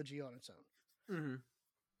a trilogy on its own. Mm-hmm.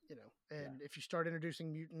 And if you start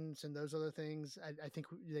introducing mutants and those other things, I think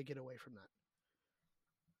they get away from that.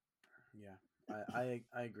 Yeah, I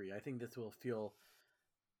agree. I think this will feel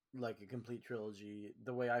like a complete trilogy.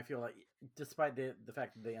 The way I feel like, despite the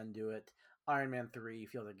fact that they undo it, Iron Man 3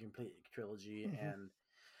 feels like a complete trilogy, and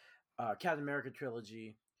Captain America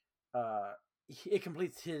trilogy, it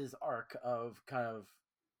completes his arc of kind of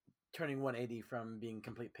turning 180 from being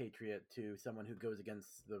complete patriot to someone who goes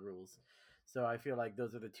against the rules. So I feel like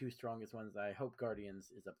those are the two strongest ones. I hope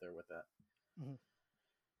Guardians is up there with that.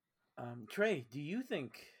 Mm-hmm. Trey, do you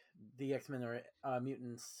think the X-Men or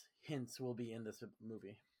mutants hints will be in this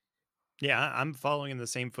movie? Yeah, I'm following in the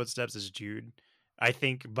same footsteps as Jude. I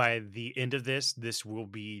think by the end of this will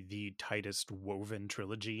be the tightest woven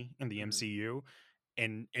trilogy in the MCU.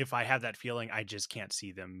 And if I have that feeling, I just can't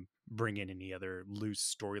see them bring in any other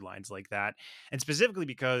loose storylines like that. And specifically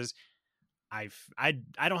because I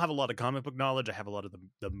don't have a lot of comic book knowledge. I have a lot of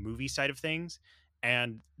the movie side of things.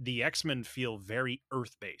 And the X-Men feel very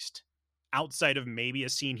Earth-based. Outside of maybe a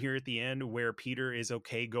scene here at the end where Peter is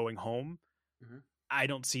okay going home, I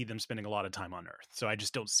don't see them spending a lot of time on Earth. So I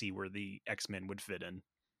just don't see where the X-Men would fit in.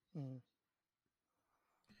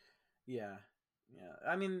 Yeah.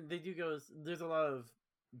 I mean, they do go. There's a lot of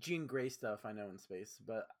Jean Grey stuff I know in space,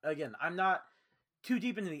 but again, I'm not too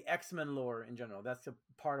deep into the X-Men lore in general. That's a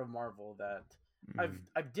part of Marvel that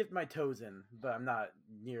I've dipped my toes in, but I'm not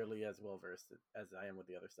nearly as well versed as I am with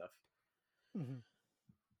the other stuff.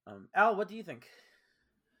 Al, what do you think?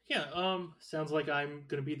 Yeah, sounds like I'm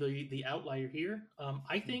going to be the outlier here.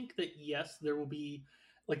 I think that yes, there will be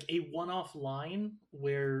like a one-off line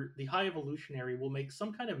where the High Evolutionary will make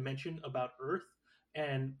some kind of mention about Earth,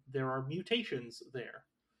 and there are mutations there.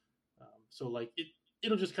 So like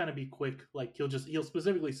it'll just kind of be quick. Like he'll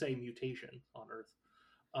specifically say mutation on Earth.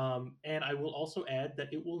 And I will also add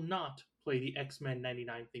that it will not play the X-Men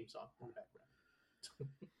 '99 theme song in the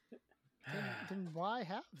background. Then why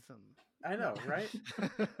have them? I know, right?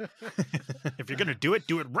 If you're gonna do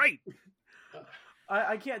it right.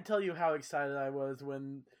 I can't tell you how excited I was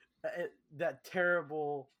when that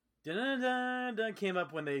terrible dun-dun-dun-dun came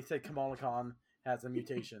up when they said Kamala Khan has a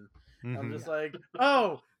mutation. I'm just like,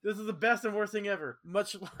 oh, this is the best and worst thing ever.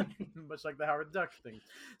 Much like the Howard Duck thing.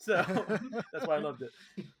 So that's why I loved it.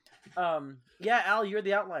 Yeah, Al, you're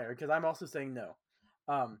the outlier because I'm also saying no.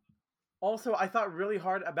 Also, I thought really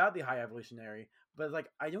hard about the High Evolutionary, but like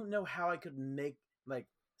I don't know how I could make like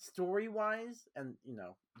story-wise, and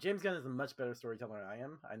James Gunn is a much better storyteller than I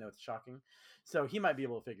am. I know it's shocking, so he might be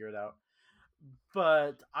able to figure it out.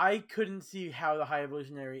 But I couldn't see how the High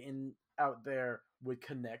Evolutionary out there would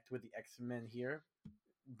connect with the X-Men here.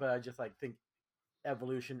 But I just think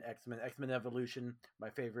Evolution, X-Men Evolution,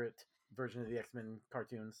 my favorite version of the X-Men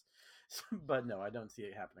cartoons. But no, I don't see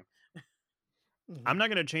it happening. I'm not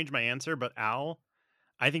going to change my answer, but Al,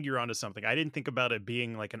 I think you're onto something. I didn't think about it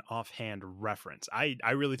being like an offhand reference. I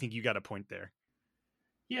really think you got a point there.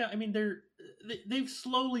 Yeah, I mean they've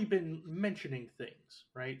slowly been mentioning things,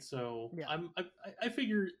 right? So Yeah. I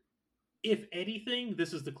figure if anything,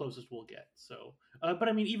 this is the closest we'll get. So, but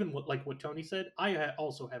I mean, even what Tony said, I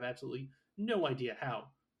also have absolutely no idea how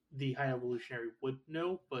the High Evolutionary would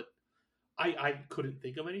know, but I couldn't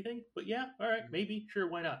think of anything. But yeah, all right, maybe, sure,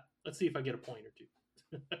 why not? Let's see if I get a point or two.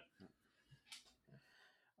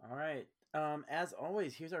 All right. As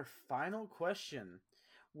always, here's our final question,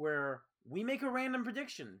 where we make a random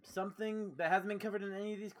prediction, something that hasn't been covered in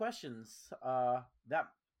any of these questions, that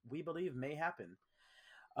we believe may happen.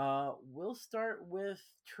 We'll start with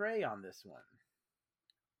Trey on this one.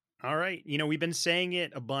 All right. We've been saying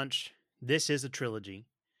it a bunch. This is a trilogy.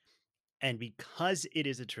 And because it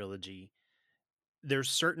is a trilogy, there's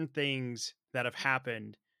certain things that have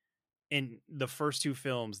happened in the first two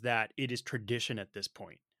films that it is tradition at this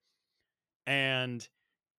point. And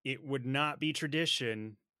it would not be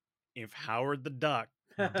tradition if Howard the Duck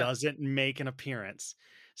doesn't make an appearance.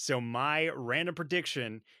 So my random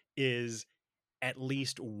prediction is at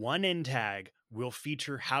least one end tag will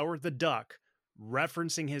feature Howard the Duck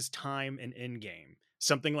referencing his time in Endgame.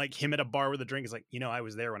 Something like him at a bar with a drink is like, I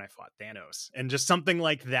was there when I fought Thanos. And just something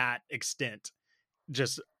like that extent,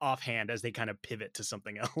 just offhand as they kind of pivot to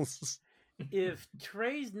something else. If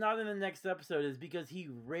Trey's not in the next episode, is because he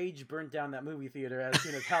rage burnt down that movie theater as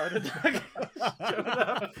soon as Howard the Duck showed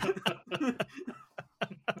up.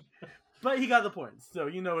 But he got the points, so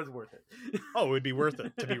it's worth it. Oh, it would be worth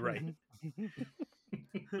it to be right.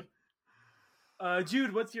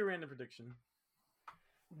 Jude, what's your random prediction?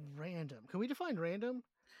 Random. Can we define random?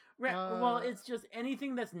 Well, it's just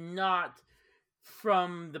anything that's not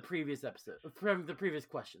from the previous episode, from the previous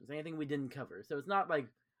questions, anything we didn't cover. So it's not like,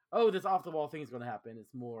 oh, this off the wall thing is going to happen.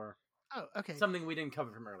 It's more, okay, something we didn't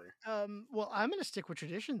cover from earlier. Well, I'm going to stick with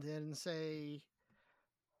tradition then and say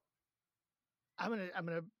I'm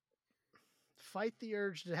gonna fight the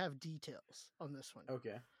urge to have details on this one.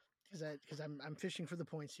 Okay. Because I'm fishing for the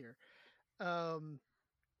points here.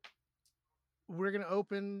 We're gonna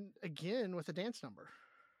open again with a dance number.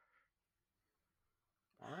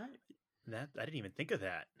 All right. I didn't even think of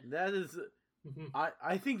that. That is,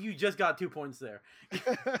 I think you just got 2 points there.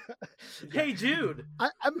 Hey, Jude.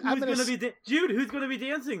 Jude, who's gonna be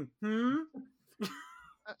dancing?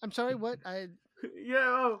 I'm sorry. What?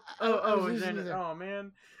 Yeah. Oh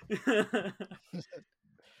man.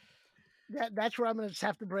 That's where I'm gonna just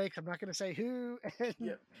have to break. I'm not gonna say who. And,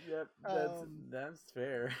 Yep. That's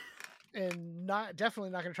fair. And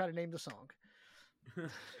definitely not gonna try to name the song.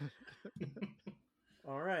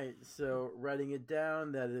 All right, so writing it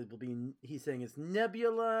down that it will be, he's saying it's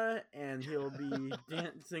Nebula, and he'll be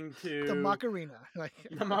dancing to the Macarena.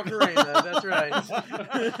 The Macarena, that's right.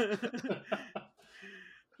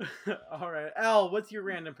 All right, Al, what's your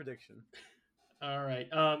random prediction? All right,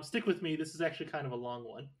 stick with me. This is actually kind of a long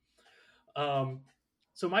one.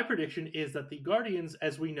 So my prediction is that the Guardians,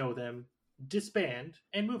 as we know them, disband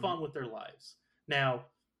and move on with their lives. Now,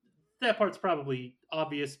 that part's probably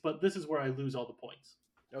obvious, but this is where I lose all the points.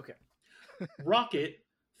 Okay. Rocket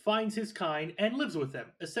finds his kind and lives with them,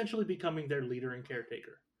 essentially becoming their leader and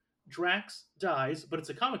caretaker. Drax dies, but it's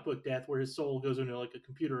a comic book death where his soul goes into like a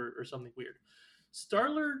computer or something weird.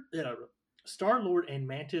 Star-Lord and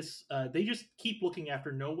Mantis, they just keep looking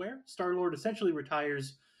after nowhere. Star-Lord essentially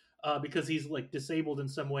retires because he's like disabled in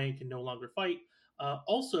some way and can no longer fight.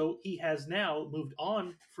 Also, he has now moved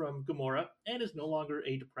on from Gamora and is no longer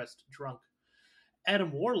a depressed drunk.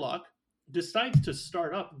 Adam Warlock decides to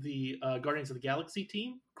start up the Guardians of the Galaxy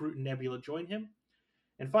team. Groot and Nebula join him.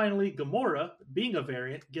 And finally, Gamora, being a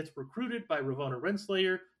variant, gets recruited by Ravonna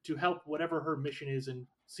Renslayer to help whatever her mission is in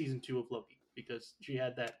Season 2 of Loki, because she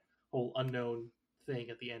had that whole unknown thing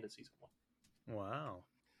at the end of Season 1. Wow.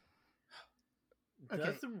 Okay.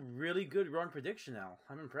 That's a really good wrong prediction, Al.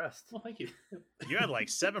 I'm impressed. Well, thank you. You had like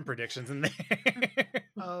 7 predictions in there.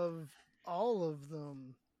 Of all of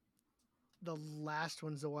them, the last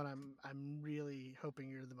one's the one I'm really hoping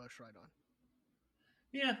you're the most right on.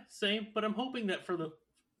 Yeah, same. But I'm hoping that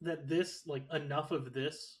this enough of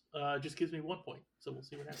this just gives me 1 point. So we'll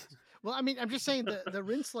see what happens. Well, I mean, I'm just saying the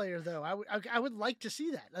Renslayer though. I would like to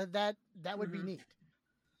see that. That would be neat.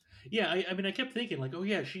 Yeah, I mean, I kept thinking like, oh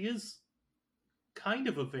yeah, she is kind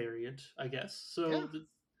of a variant, I guess. So Yeah.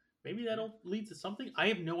 Maybe that'll lead to something. I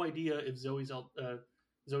have no idea if Zoe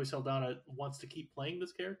Saldana wants to keep playing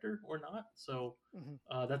this character or not. So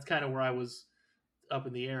that's kind of where I was up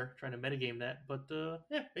in the air trying to metagame that. But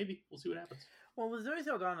yeah, maybe we'll see what happens. Well, with Zoe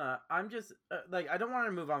Saldana, I'm just I don't want her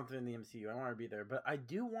to move on from the MCU. I want her to be there, but I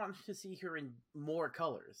do want to see her in more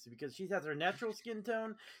colors because she has her natural skin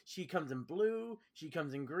tone. She comes in blue. She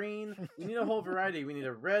comes in green. We need a whole variety. We need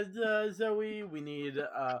a red Zoe. We need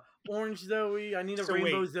orange Zoe. I need a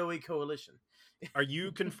rainbow Zoe coalition. Are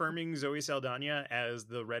you confirming Zoe Saldana as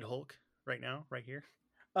the Red Hulk right now, right here?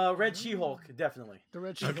 Red She-Hulk, definitely. The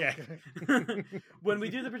Red She-Hulk. Okay. When we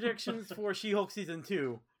do the predictions for She-Hulk season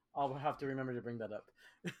 2, I'll have to remember to bring that up.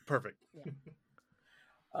 Perfect.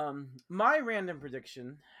 My random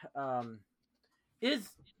prediction is,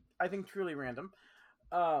 I think, truly random.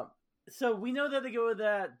 So we know that they go to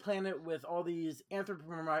that planet with all these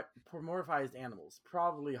anthropomorphized animals,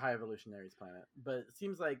 probably High Evolutionary's planet, but it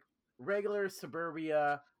seems like regular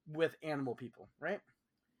suburbia with animal people, right?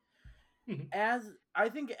 Mm-hmm.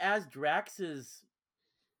 As Drax is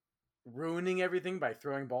ruining everything by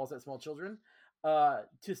throwing balls at small children,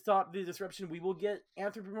 to stop the disruption, we will get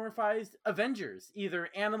anthropomorphized Avengers, either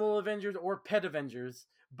animal Avengers or pet Avengers,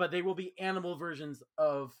 but they will be animal versions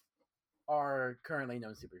of our currently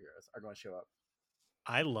known superheroes are going to show up.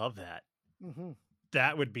 I love that. Mm-hmm.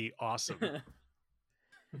 That would be awesome.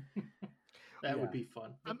 That would be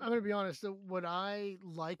fun. I'm going to be honest. What I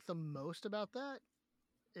like the most about that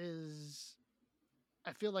is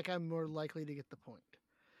I feel like I'm more likely to get the point.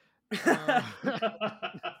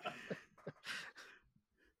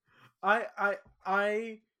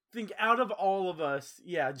 I think out of all of us,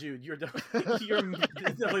 yeah, Jude, you're definitely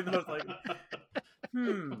the most likely.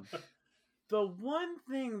 The one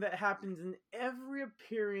thing that happens in every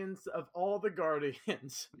appearance of all the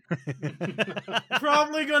Guardians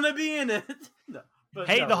probably gonna be in it. No,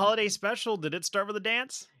 hey, the holiday special, did it start with a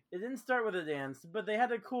dance? It didn't start with a dance, but they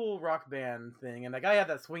had a cool rock band thing, and the guy had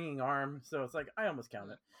that swinging arm, so it's like I almost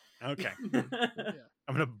count it. Okay. Yeah.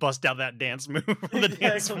 I'm gonna bust out that dance move. The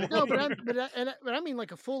dance move. No, but I mean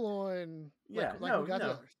like a full on. Like we got the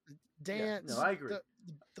others. The dance. Yeah, no, I agree.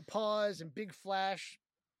 The pause and big flash,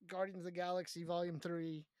 Guardians of the Galaxy Volume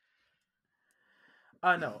 3.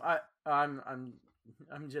 No, I'm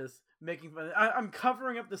just making fun. I'm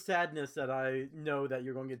covering up the sadness that I know that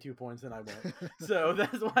you're going to get 2 points and I won't. So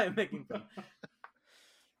that's why I'm making fun.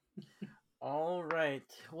 All right.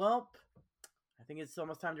 Well, I think it's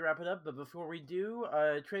almost time to wrap it up. But before we do,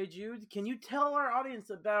 Trey, Jude, can you tell our audience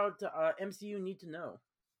about MCU Need to Know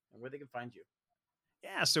and where they can find you?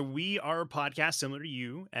 Yeah, so we are a podcast similar to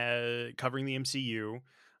you, covering the MCU.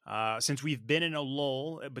 Since we've been in a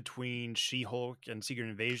lull between She-Hulk and Secret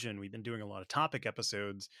Invasion, we've been doing a lot of topic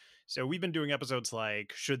episodes. So we've been doing episodes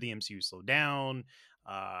like, should the MCU slow down?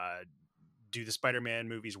 Do the Spider-Man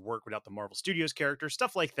movies work without the Marvel Studios characters?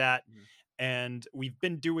 Stuff like that. Mm-hmm. And we've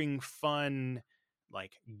been doing fun,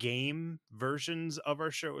 like, game versions of our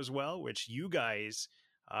show as well, which you guys...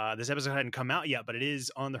 this episode hadn't come out yet, but it is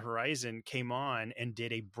on the horizon, came on and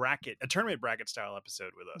did a tournament bracket style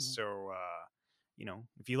episode with us. Mm-hmm. So,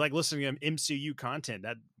 if you like listening to MCU content,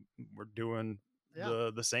 that we're doing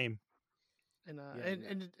the same.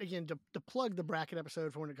 And again, to plug the bracket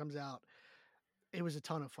episode for when it comes out, it was a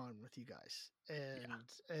ton of fun with you guys.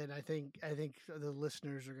 And I think the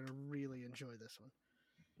listeners are going to really enjoy this one.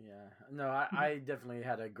 Yeah, no, I definitely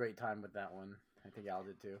had a great time with that one. I think Al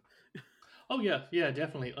did too. Oh yeah,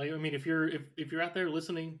 definitely. I mean, if you're out there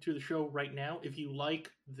listening to the show right now, if you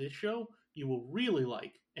like this show, you will really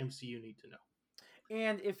like MCU Need to Know.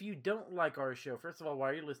 And if you don't like our show, first of all,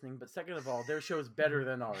 why are you listening? But second of all, their show is better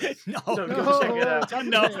than ours. So go check it out.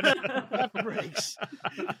 No, that breaks.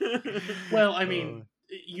 Well, I mean,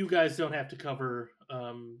 you guys don't have to cover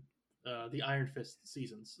the Iron Fist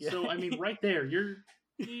seasons. Yeah. So I mean, right there, you're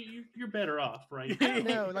better off, right? I don't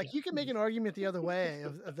know. Like, you can make an argument the other way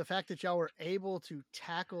of the fact that y'all were able to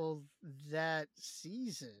tackle that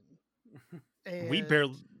season. And... we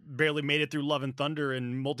barely made it through Love and Thunder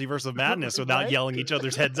and Multiverse of Madness without yelling each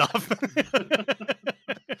other's heads off.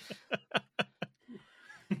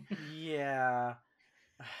 Yeah.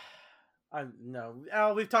 No,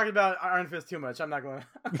 Al, we've talked about Iron Fist too much. I'm not going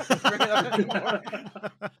to bring it up anymore.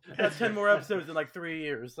 That's 10 more episodes in like 3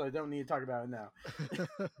 years, so I don't need to talk about it now.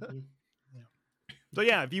 So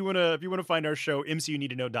yeah, if you want to find our show,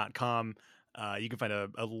 mcuneedtoknow.com, you can find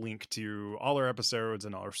a link to all our episodes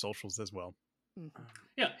and all our socials as well.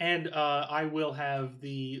 Yeah, and I will have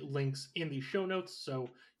the links in the show notes, so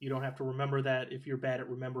you don't have to remember that if you're bad at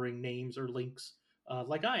remembering names or links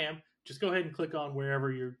like I am. Just go ahead and click on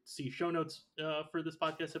wherever you see show notes for this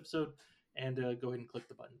podcast episode and go ahead and click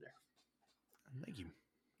the button there. Thank you.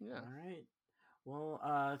 Yeah. All right.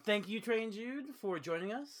 Well, thank you, Trey and Jude, for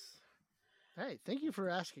joining us. Hey, thank you for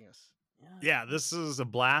asking us. Yeah, this is a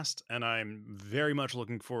blast, and I'm very much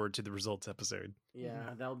looking forward to the results episode.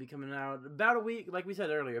 Yeah, that'll be coming out about a week, like we said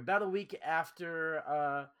earlier, about a week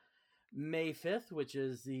after May 5th, which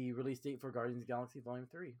is the release date for Guardians of the Galaxy Volume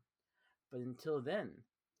 3. But until then,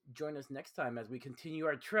 join us next time as we continue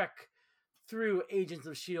our trek through Agents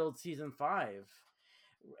of S.H.I.E.L.D. Season 5.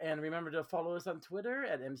 And remember to follow us on Twitter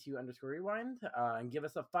at MCU_Rewind and give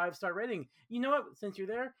us a 5-star rating. You know what? Since you're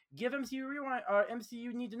there, give MCU Rewind or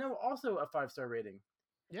MCU Need to Know also a 5-star rating.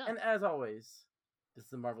 Yeah. And as always, this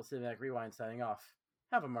is the Marvel Cinematic Rewind signing off.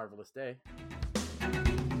 Have a marvelous day.